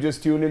everybody who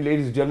just tuned in,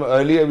 ladies and gentlemen,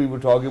 earlier we were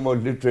talking about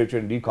literature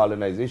and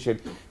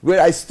decolonization,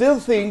 where I still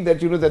think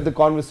that, you know, that the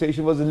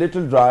conversation was a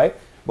little dry.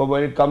 But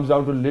when it comes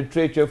down to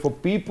literature, for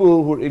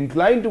people who are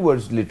inclined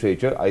towards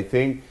literature, I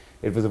think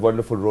it was a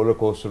wonderful roller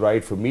coaster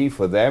ride for me,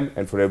 for them,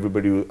 and for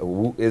everybody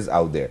who is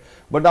out there.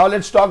 But now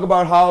let's talk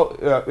about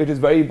how it is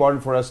very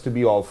important for us to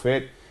be all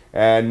fit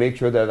and make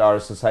sure that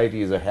our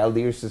society is a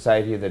healthier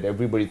society and that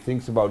everybody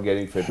thinks about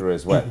getting fitter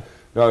as well.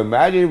 Now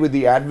imagine with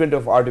the advent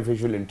of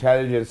artificial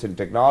intelligence and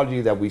technology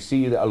that we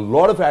see a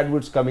lot of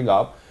adverts coming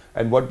up,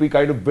 and what we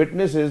kind of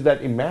witness is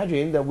that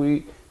imagine that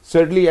we...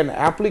 Certainly an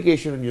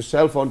application on your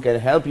cell phone can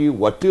help you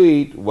what to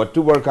eat, what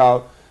to work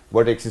out,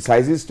 what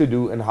exercises to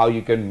do, and how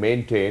you can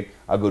maintain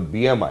a good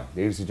BMI.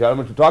 Ladies and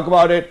gentlemen, to talk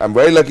about it, I'm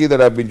very lucky that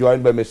I've been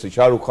joined by Mr.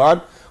 Shah Rukh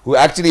Khan, who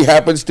actually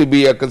happens to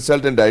be a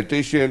consultant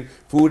dietitian,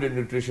 food and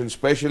nutrition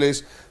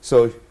specialist.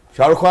 So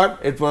Shah Rukh Khan,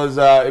 it was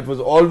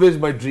always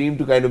my dream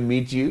to kind of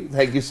meet you.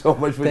 Thank you so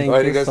much for joining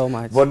us. Thank you so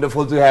much.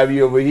 Wonderful to have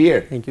you over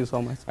here. Thank you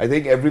so much. I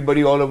think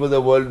everybody all over the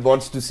world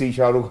wants to see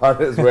Shah Rukh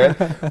Khan as well.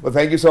 But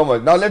thank you so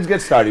much. Now let's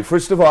get started.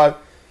 First of all,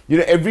 you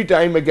know, every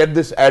time I get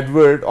this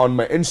advert on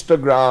my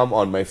Instagram,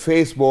 on my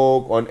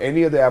Facebook, on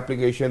any other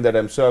application that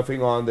I'm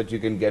surfing on, that you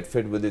can get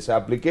fit with this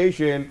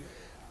application,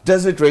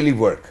 does it really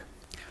work?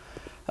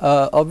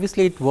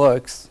 Obviously it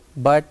works,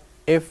 but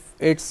if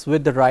it's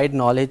with the right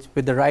knowledge,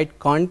 with the right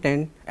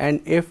content, and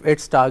if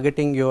it's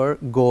targeting your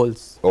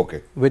goals,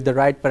 with the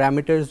right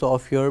parameters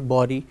of your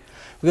body,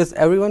 because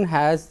everyone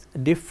has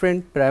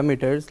different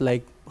parameters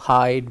like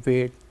height,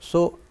 weight,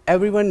 so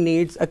everyone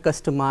needs a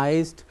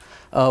customized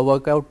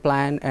workout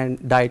plan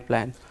and diet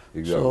plan.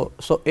 Exactly.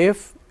 So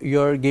if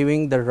you're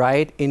giving the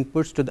right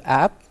inputs to the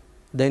app,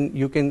 then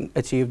you can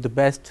achieve the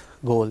best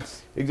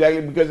goals. Exactly,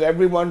 because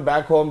everyone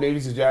back home,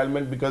 ladies and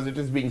gentlemen, because it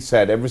is being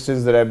said, ever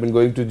since that I've been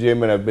going to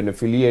gym and I've been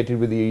affiliated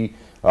with the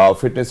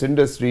fitness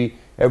industry,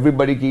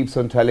 everybody keeps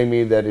on telling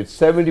me that it's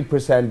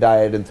 70%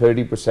 diet and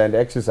 30%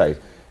 exercise.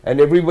 And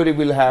everybody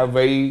will have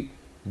very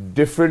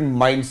different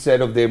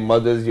mindset of their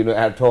mothers, you know,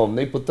 at home.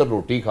 They put the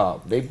roti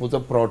kha, they put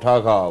the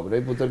parotha kha,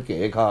 they put the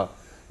cake kha.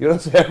 You know,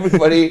 so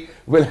everybody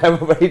will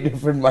have a very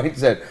different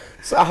mindset.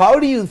 So how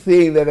do you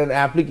think that an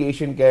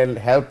application can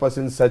help us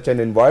in such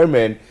an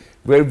environment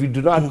where we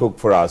do not cook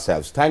for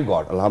ourselves? Thank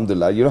God,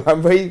 alhamdulillah. You know,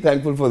 I'm very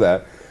thankful for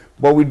that.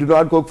 But we do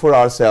not cook for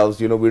ourselves.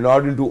 You know, we're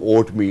not into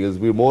oatmeals.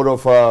 We're more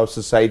of a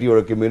society or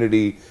a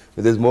community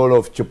where there's more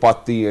of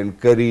chapati and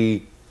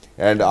curry.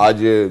 And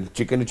aaj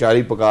chicken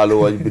chari paka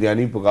lo, aaj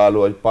biryani paka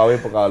lo, aaj pawe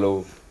paka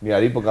lo,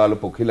 nihari paka lo,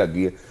 bhukh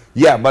lagi hai.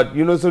 Yeah, but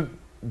you know, so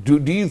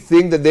do you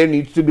think that there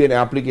needs to be an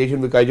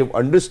application which kind of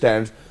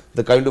understands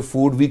the kind of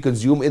food we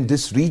consume in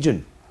this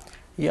region?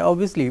 Yeah,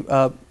 obviously,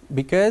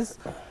 because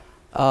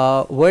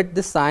what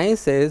the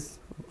science says,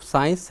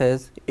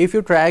 if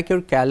you track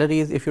your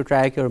calories, if you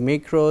track your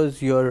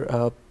macros,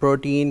 your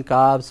protein,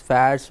 carbs,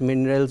 fats,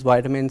 minerals,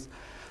 vitamins,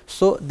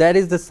 so that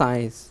is the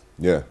science.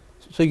 Yeah.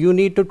 So you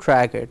need to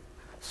track it.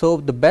 So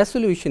the best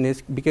solution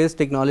is, because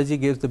technology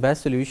gives the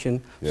best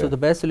solution, so the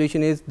best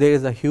solution is there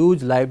is a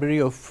huge library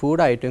of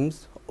food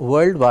items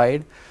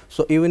worldwide.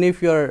 So even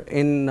if you're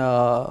in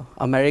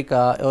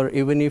America, or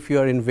even if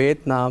you're in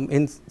Vietnam,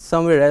 in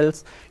somewhere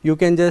else, you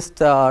can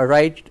just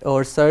write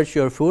or search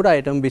your food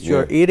item which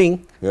you're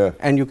eating,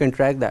 and you can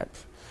track that.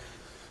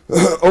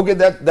 Okay,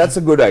 that's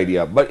a good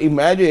idea. But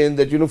imagine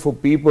that, you know, for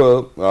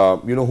people,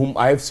 you know, whom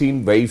I have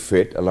seen very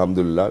fit,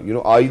 alhamdulillah, you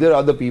know, either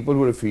are the people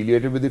who are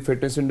affiliated with the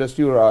fitness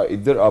industry, or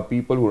either are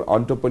people who are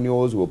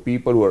entrepreneurs, who are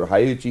people who are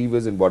high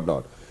achievers and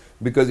whatnot.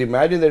 Because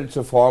imagine that it's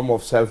a form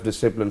of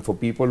self-discipline for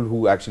people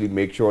who actually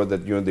make sure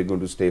that, you know, they're going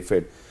to stay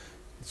fit.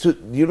 So,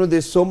 you know,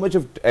 there's so much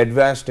of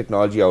advanced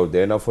technology out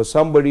there. Now, for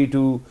somebody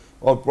to,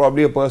 or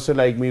probably a person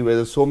like me, where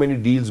there's so many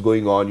deals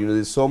going on, you know,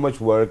 there's so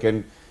much work,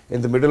 and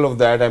in the middle of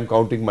that, I'm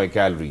counting my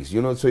calories,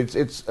 you know, so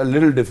it's a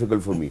little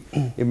difficult for me.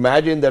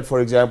 Imagine that,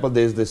 for example,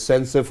 there's this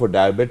sensor for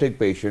diabetic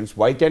patients.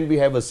 Why can't we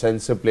have a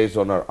sensor placed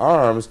on our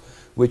arms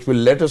which will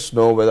let us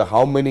know whether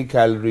how many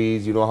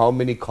calories, you know, how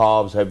many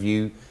carbs have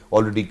you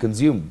already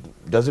consumed?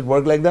 Does it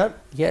work like that?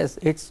 Yes,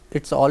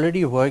 it's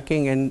already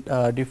working in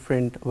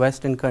different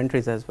Western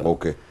countries as well.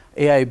 Okay.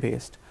 AI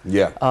based.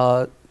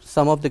 Yeah.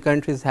 Some of the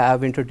countries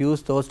have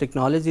introduced those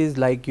technologies,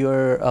 like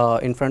you're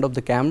in front of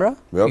the camera,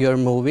 you're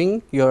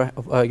moving, you're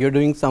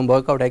doing some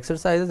workout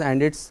exercises,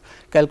 and it's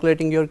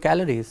calculating your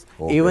calories.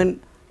 Okay.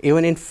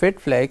 Even in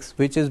FitFlex,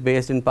 which is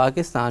based in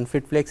Pakistan,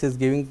 FitFlex is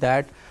giving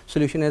that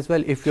solution as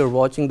well. If you're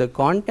watching the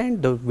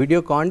content, the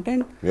video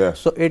content,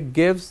 so it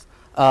gives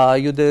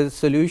you the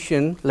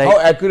solution. Like, how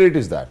accurate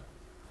is that?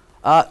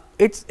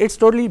 It's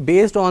totally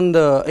based on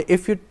the,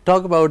 if you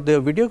talk about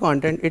the video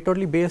content, it's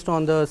totally based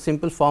on the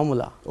simple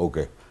formula.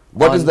 Okay.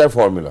 What is that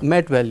formula?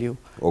 Met value.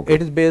 Okay.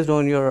 It is based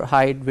on your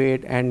height,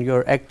 weight, and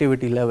your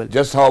activity level.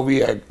 Just how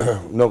we,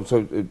 no,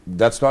 so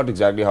that's not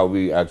exactly how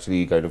we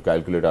actually kind of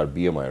calculate our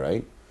BMI,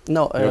 right?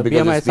 No, you know,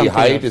 because BMI it's the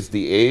height, it's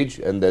the age,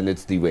 and then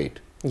it's the weight.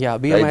 Yeah,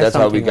 BMI right? That's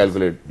how we else.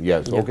 calculate.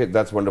 Yes, okay,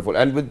 that's wonderful.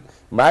 And with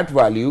MAT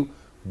value,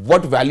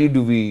 what value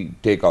do we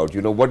take out?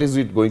 You know, what is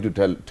it going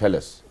to tell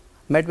us?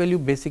 MAT value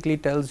basically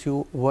tells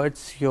you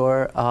what's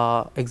your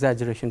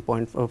exaggeration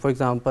point. For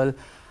example,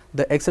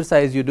 the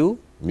exercise you do,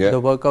 the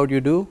workout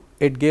you do,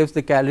 it gives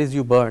the calories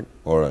you burn.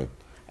 All right.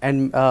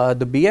 And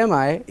the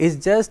BMI is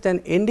just an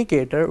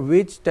indicator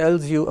which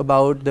tells you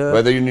about the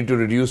whether you need to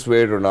reduce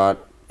weight or not.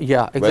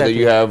 Yeah, exactly. Whether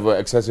you have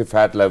excessive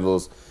fat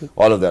levels,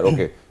 all of that.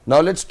 Okay.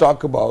 Now let's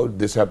talk about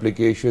this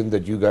application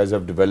that you guys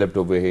have developed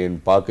over here in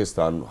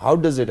Pakistan. How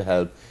does it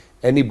help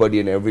anybody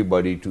and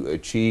everybody to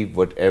achieve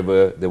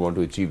whatever they want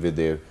to achieve with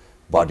their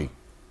body?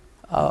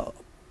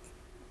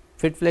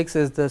 FitFlex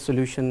is the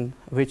solution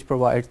which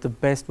provides the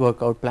best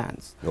workout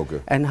plans.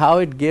 Okay. And how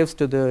it gives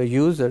to the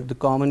user, the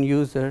common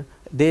user,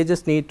 they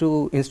just need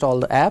to install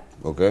the app.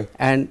 Okay.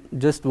 And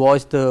just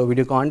watch the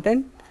video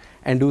content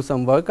and do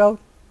some workout.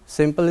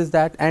 Simple as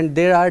that. And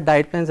there are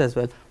diet plans as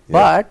well.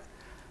 But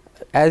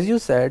as you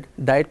said,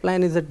 diet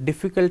plan is a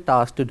difficult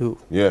task to do.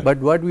 But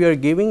what we are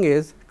giving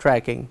is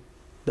tracking,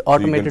 the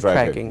automated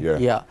tracking.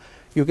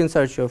 You can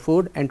search your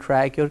food and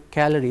track your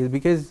calories,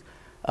 because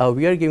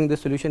we are giving the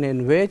solution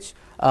in which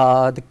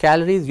the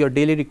calories, your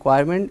daily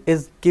requirement,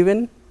 is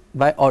given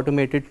by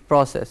automated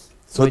process.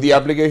 So the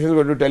application is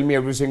going to tell me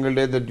every single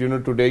day that, you know,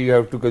 today you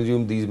have to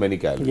consume these many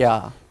calories.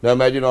 Yeah. Now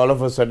imagine all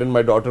of a sudden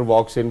my daughter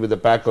walks in with a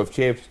pack of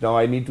chips. Now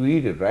I need to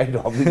eat it, right?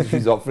 Obviously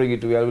she's offering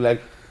it to me. I'll be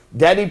like,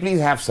 Daddy, please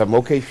have some.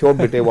 Okay, sure,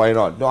 bete, why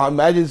not? Now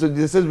imagine, so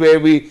this is where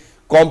we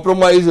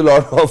compromise a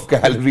lot of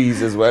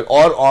calories as well,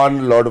 or on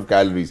a lot of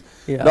calories.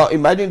 Now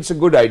imagine it's a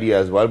good idea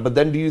as well, but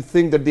then do you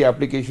think that the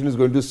application is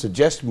going to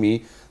suggest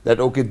me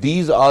that, okay,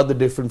 these are the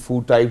different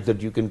food types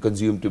that you can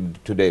consume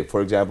today?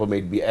 For example,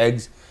 maybe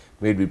eggs,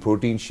 maybe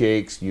protein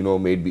shakes, you know,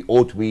 maybe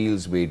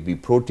oatmeals, maybe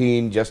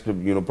protein, just,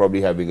 you know,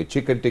 probably having a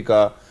chicken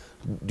tikka.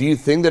 Do you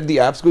think that the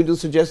app's going to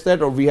suggest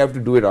that, or we have to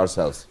do it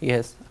ourselves?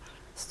 Yes.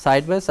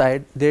 Side by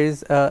side, there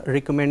is a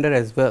recommender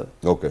as well.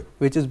 Okay.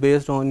 Which is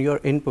based on your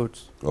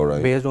inputs. All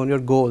right. Based on your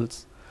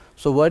goals.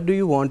 So what do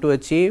you want to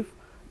achieve?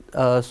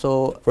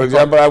 For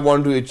example, I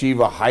want to achieve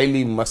a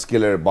highly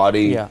muscular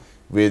body.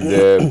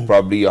 with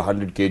probably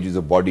 100 kgs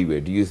of body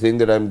weight. Do you think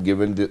that I'm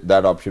given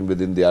that option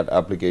within that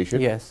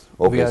application? Yes.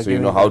 Okay, so you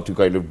know how to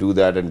kind of do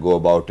that and go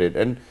about it.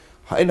 And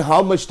in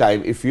how much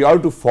time, if you are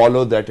to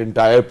follow that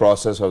entire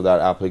process of that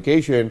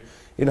application,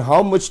 in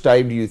how much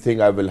time do you think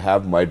I will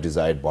have my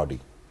desired body?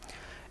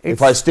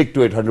 If I stick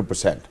to it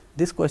 100%.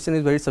 This question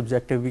is very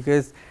subjective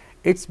because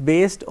it's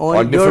based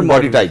on different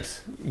body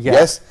types. Yeah.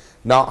 Yes.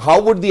 Now,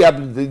 how would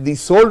the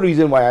sole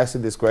reason why I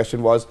asked this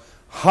question was,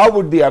 how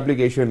would the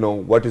application know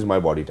what is my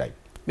body type?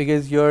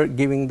 Because you're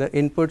giving the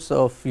inputs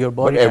of your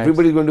body. But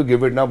everybody is going to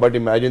give it now. But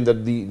imagine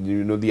that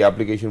the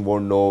application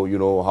won't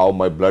know how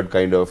my blood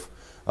kind of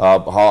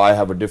how I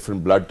have a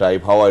different blood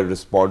type, how I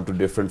respond to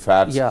different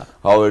fats,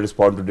 how I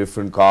respond to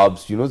different carbs.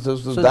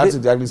 So that's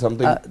exactly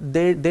something.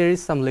 There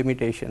is some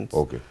limitations.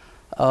 Okay.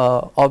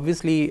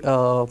 Obviously,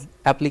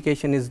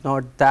 application is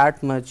not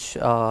that much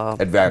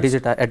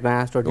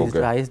advanced or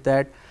digitalized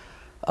that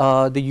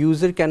the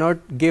user cannot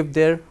give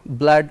their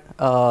blood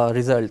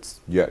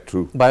results. Yeah,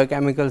 true.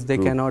 Biochemicals they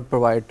cannot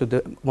provide to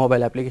the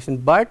mobile application,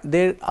 but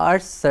there are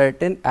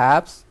certain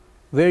apps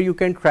where you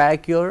can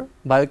track your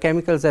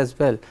biochemicals as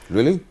well.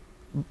 Really?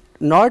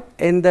 Not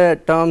in the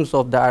terms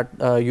of that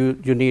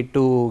you need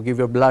to give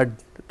your blood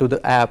to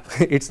the app.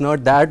 It's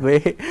not that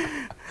way.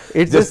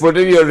 It's just put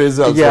in your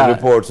results or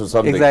reports or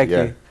something. Exactly.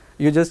 Yeah.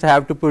 You just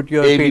have to put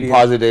your AB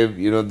positive,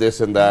 this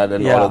and that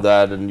and all of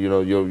that, and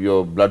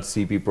your blood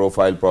CP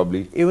profile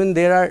probably. Even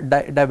there are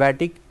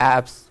diabetic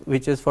apps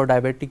which is for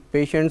diabetic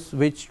patients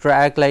which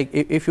track like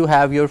if you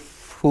have your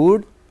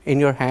food in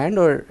your hand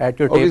or at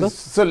your table.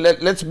 So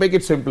let's make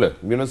it simpler.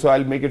 So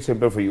I'll make it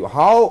simpler for you.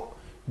 How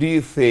do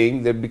you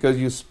think that, because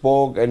you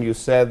spoke and you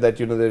said that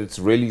that it's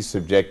really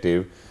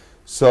subjective.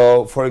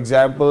 So for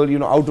example,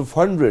 out of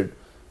 100,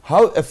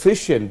 how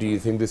efficient do you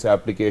think this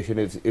application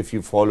is if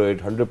you follow it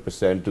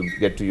 100% to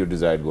get to your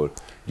desired goal?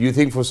 Do you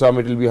think for some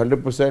it will be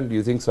 100%? Do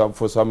you think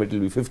for some it will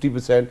be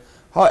 50%?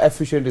 How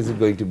efficient is it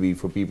going to be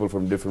for people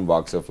from different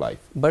walks of life?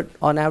 But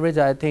on average,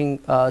 I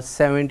think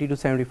 70 to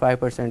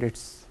 75%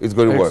 it's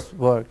going to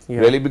work. Yeah.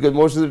 Really? Because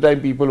most of the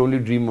time people only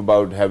dream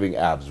about having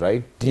abs,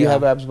 right? Do you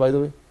have abs, by the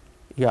way?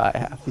 Yeah, I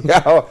have.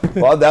 Yeah,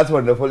 well, that's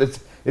wonderful.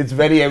 It's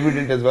very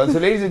evident as well. So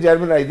ladies and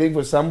gentlemen, I think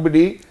for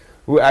somebody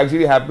who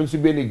actually happens to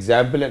be an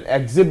example and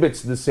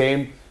exhibits the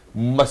same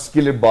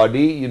muscular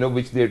body,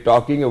 which they're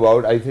talking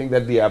about, I think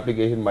that the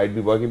application might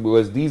be working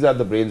because these are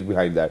the brains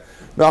behind that.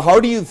 Now, how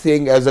do you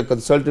think as a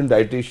consultant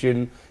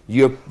dietitian,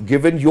 you've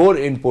given your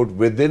input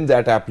within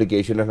that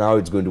application and how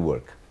it's going to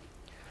work?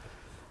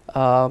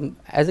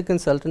 As a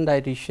consultant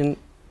dietitian,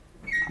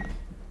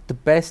 the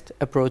best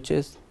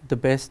approaches, the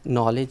best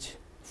knowledge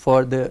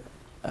for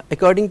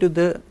according to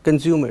the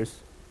consumers.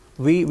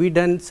 We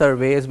done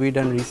surveys, we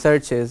done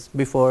researches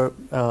before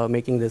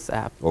making this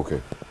app. Okay.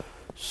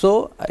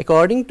 So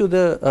according to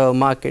the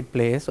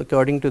marketplace,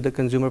 according to the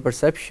consumer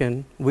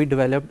perception, we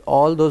developed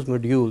all those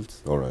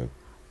modules. All right.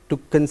 To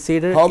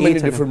consider. How many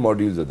different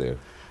modules are there?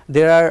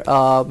 There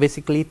are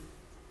basically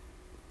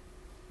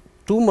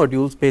 2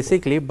 modules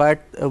basically,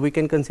 but we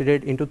can consider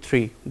it into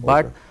 3. Okay.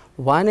 But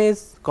one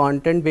is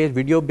content-based,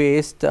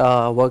 video-based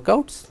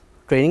workouts,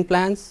 training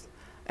plans,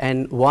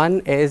 and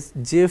one is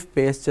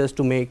GIF-based, just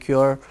to make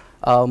your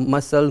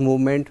muscle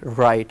movement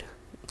right.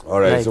 All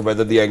right. So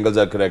whether the angles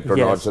are correct or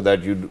not, so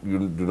that you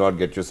do not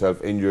get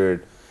yourself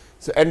injured.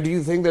 So, and do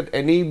you think that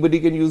anybody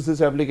can use this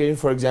application?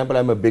 For example,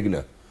 I'm a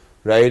beginner,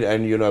 right?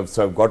 And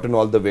so I've gotten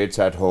all the weights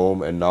at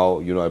home, and now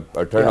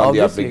I turn on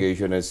the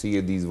application and see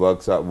these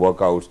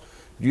workouts.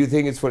 Do you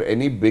think it's for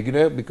any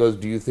beginner? Because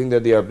do you think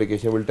that the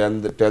application will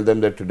tell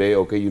them that today,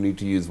 okay, you need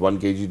to use 1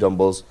 kg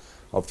dumbbells,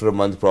 after a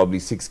month probably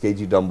 6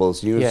 kg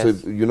dumbbells,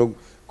 so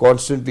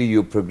constantly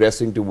you're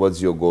progressing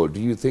towards your goal. Do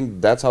you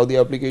think that's how the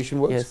application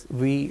works? Yes,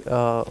 we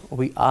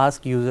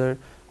ask user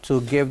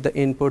to give the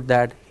input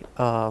that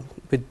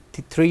with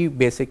the 3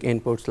 basic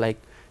inputs, like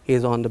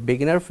he's on the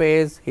beginner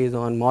phase, he's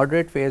on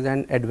moderate phase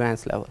and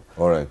advanced level.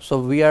 All right. So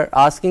we are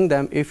asking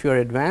them, if you're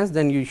advanced,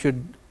 then you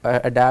should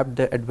adapt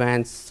the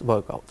advanced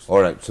workouts.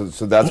 All right,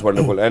 so that's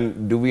wonderful.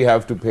 And do we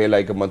have to pay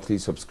like a monthly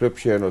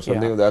subscription or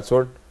something of that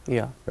sort?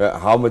 Yeah.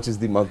 How much is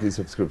the monthly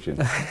subscription?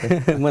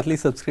 Monthly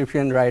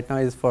subscription right now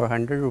is for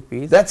 100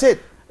 rupees. That's it?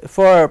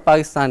 For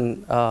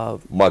Pakistan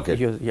market.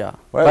 Yeah.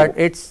 Well, but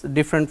it's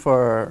different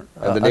for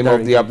and the name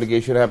of the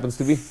application happens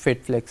to be?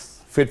 FitFlex.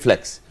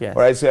 FitFlex. Yes.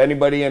 All right, so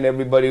anybody and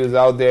everybody who's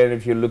out there,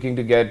 if you're looking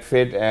to get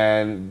fit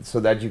and so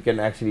that you can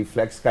actually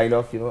flex kind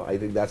of, I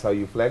think that's how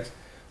you flex.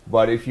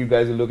 But if you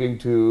guys are looking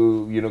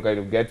to, kind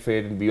of get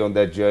fit and be on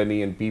that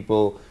journey, and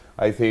people,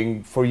 I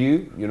think for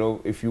you,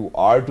 if you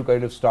are to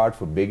kind of start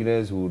for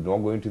beginners who are not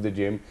going to the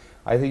gym,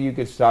 I think you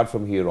can start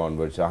from here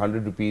onwards.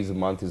 100 rupees a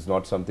month is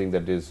not something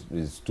that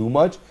is too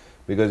much,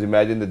 because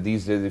imagine that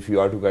these days if you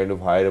are to kind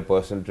of hire a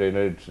personal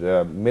trainer, it's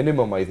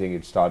minimum, I think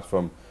it starts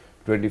from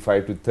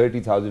 25 to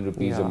 30,000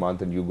 rupees a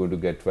month, and you're going to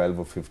get 12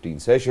 or 15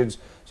 sessions.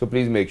 So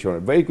please make sure.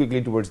 Very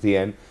quickly towards the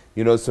end,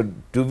 so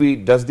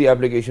does the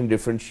application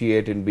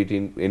differentiate in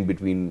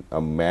between a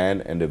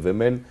man and a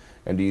woman?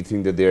 And do you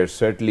think that there are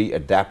certainly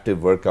adaptive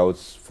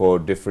workouts for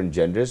different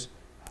genders?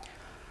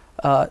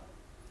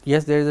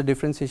 Yes, there is a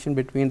differentiation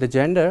between the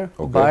gender,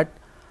 Okay. but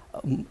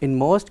in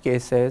most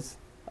cases,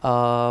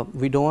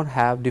 we don't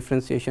have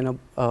differentiation of,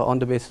 on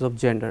the basis of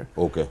gender.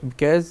 Okay.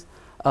 Because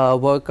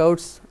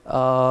workouts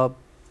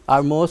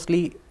are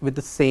mostly with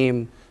the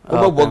same.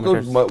 But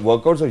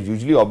workouts are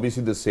usually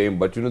obviously the same,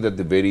 but you know that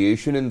the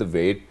variation in the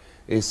weight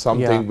is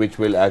something which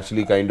will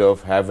actually kind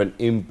of have an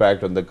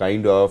impact on the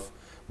kind of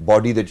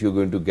body that you're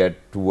going to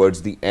get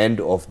towards the end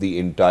of the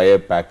entire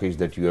package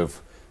that you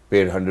have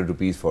paid 100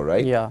 rupees for,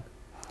 right? Yeah.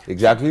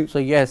 Exactly. So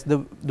yes,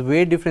 the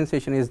weight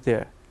differentiation is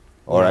there.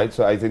 All right.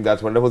 So I think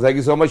that's wonderful. Thank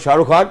you so much, Shah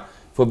Rukh Khan,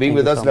 for being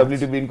with us. So Lovely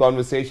to be in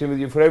conversation with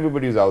you. For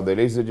everybody who's out there,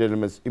 ladies and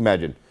gentlemen,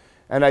 imagine.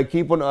 And I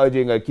keep on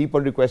urging, I keep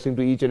on requesting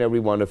to each and every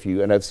one of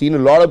you. And I've seen a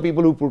lot of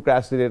people who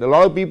procrastinate, a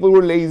lot of people who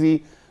are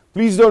lazy.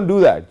 Please don't do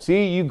that.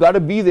 See, you got to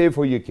be there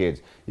for your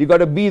kids. You got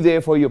to be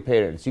there for your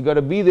parents. You got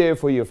to be there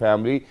for your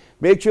family.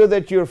 Make sure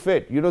that you're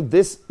fit. You know,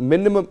 this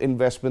minimum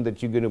investment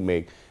that you're going to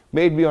make,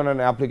 may it be on an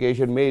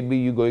application, may it be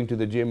you going to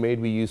the gym, may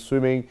it be you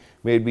swimming,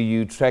 may it be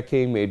you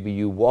trekking, may it be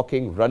you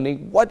walking,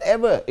 running,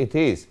 whatever it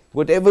is,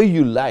 whatever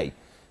you like.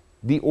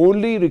 The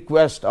only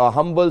request, a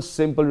humble,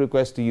 simple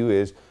request to you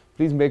is,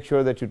 please make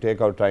sure that you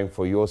take out time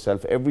for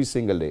yourself every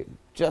single day.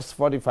 Just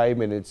 45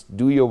 minutes,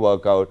 do your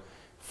workout,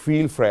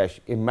 feel fresh.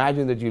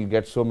 Imagine that you'll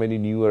get so many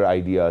newer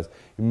ideas.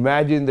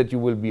 Imagine that you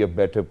will be a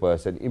better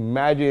person.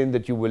 Imagine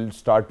that you will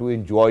start to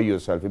enjoy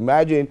yourself.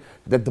 Imagine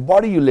that the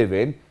body you live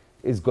in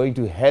is going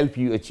to help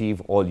you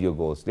achieve all your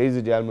goals. Ladies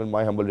and gentlemen,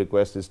 my humble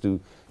request is to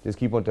just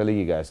keep on telling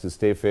you guys to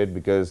stay fit,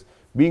 because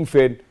being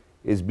fit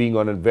is being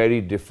on a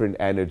very different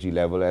energy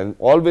level. And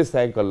always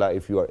thank Allah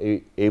if you are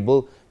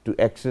able to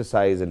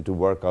exercise and to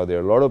work out. There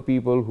are a lot of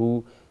people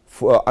who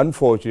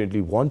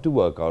unfortunately want to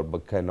work out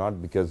but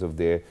cannot because of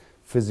their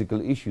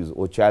physical issues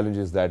or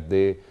challenges that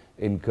they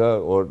incur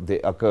or they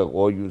occur.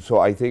 So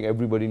I think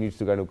everybody needs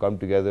to kind of come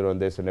together on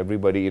this, and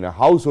everybody in a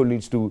household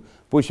needs to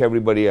push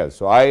everybody else.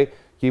 So I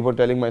keep on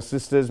telling my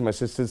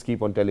sisters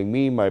keep on telling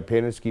me, my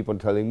parents keep on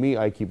telling me,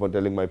 I keep on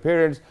telling my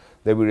parents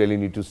that we really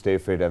need to stay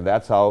fit, and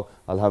that's how,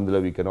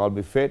 alhamdulillah, we can all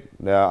be fit.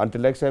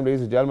 Until next time,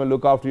 ladies and gentlemen,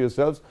 look after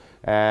yourselves,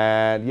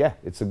 and yeah,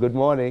 it's a good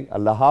morning.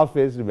 Allah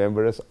Hafiz.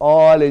 Remember us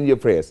all in your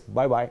prayers.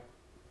 Bye bye.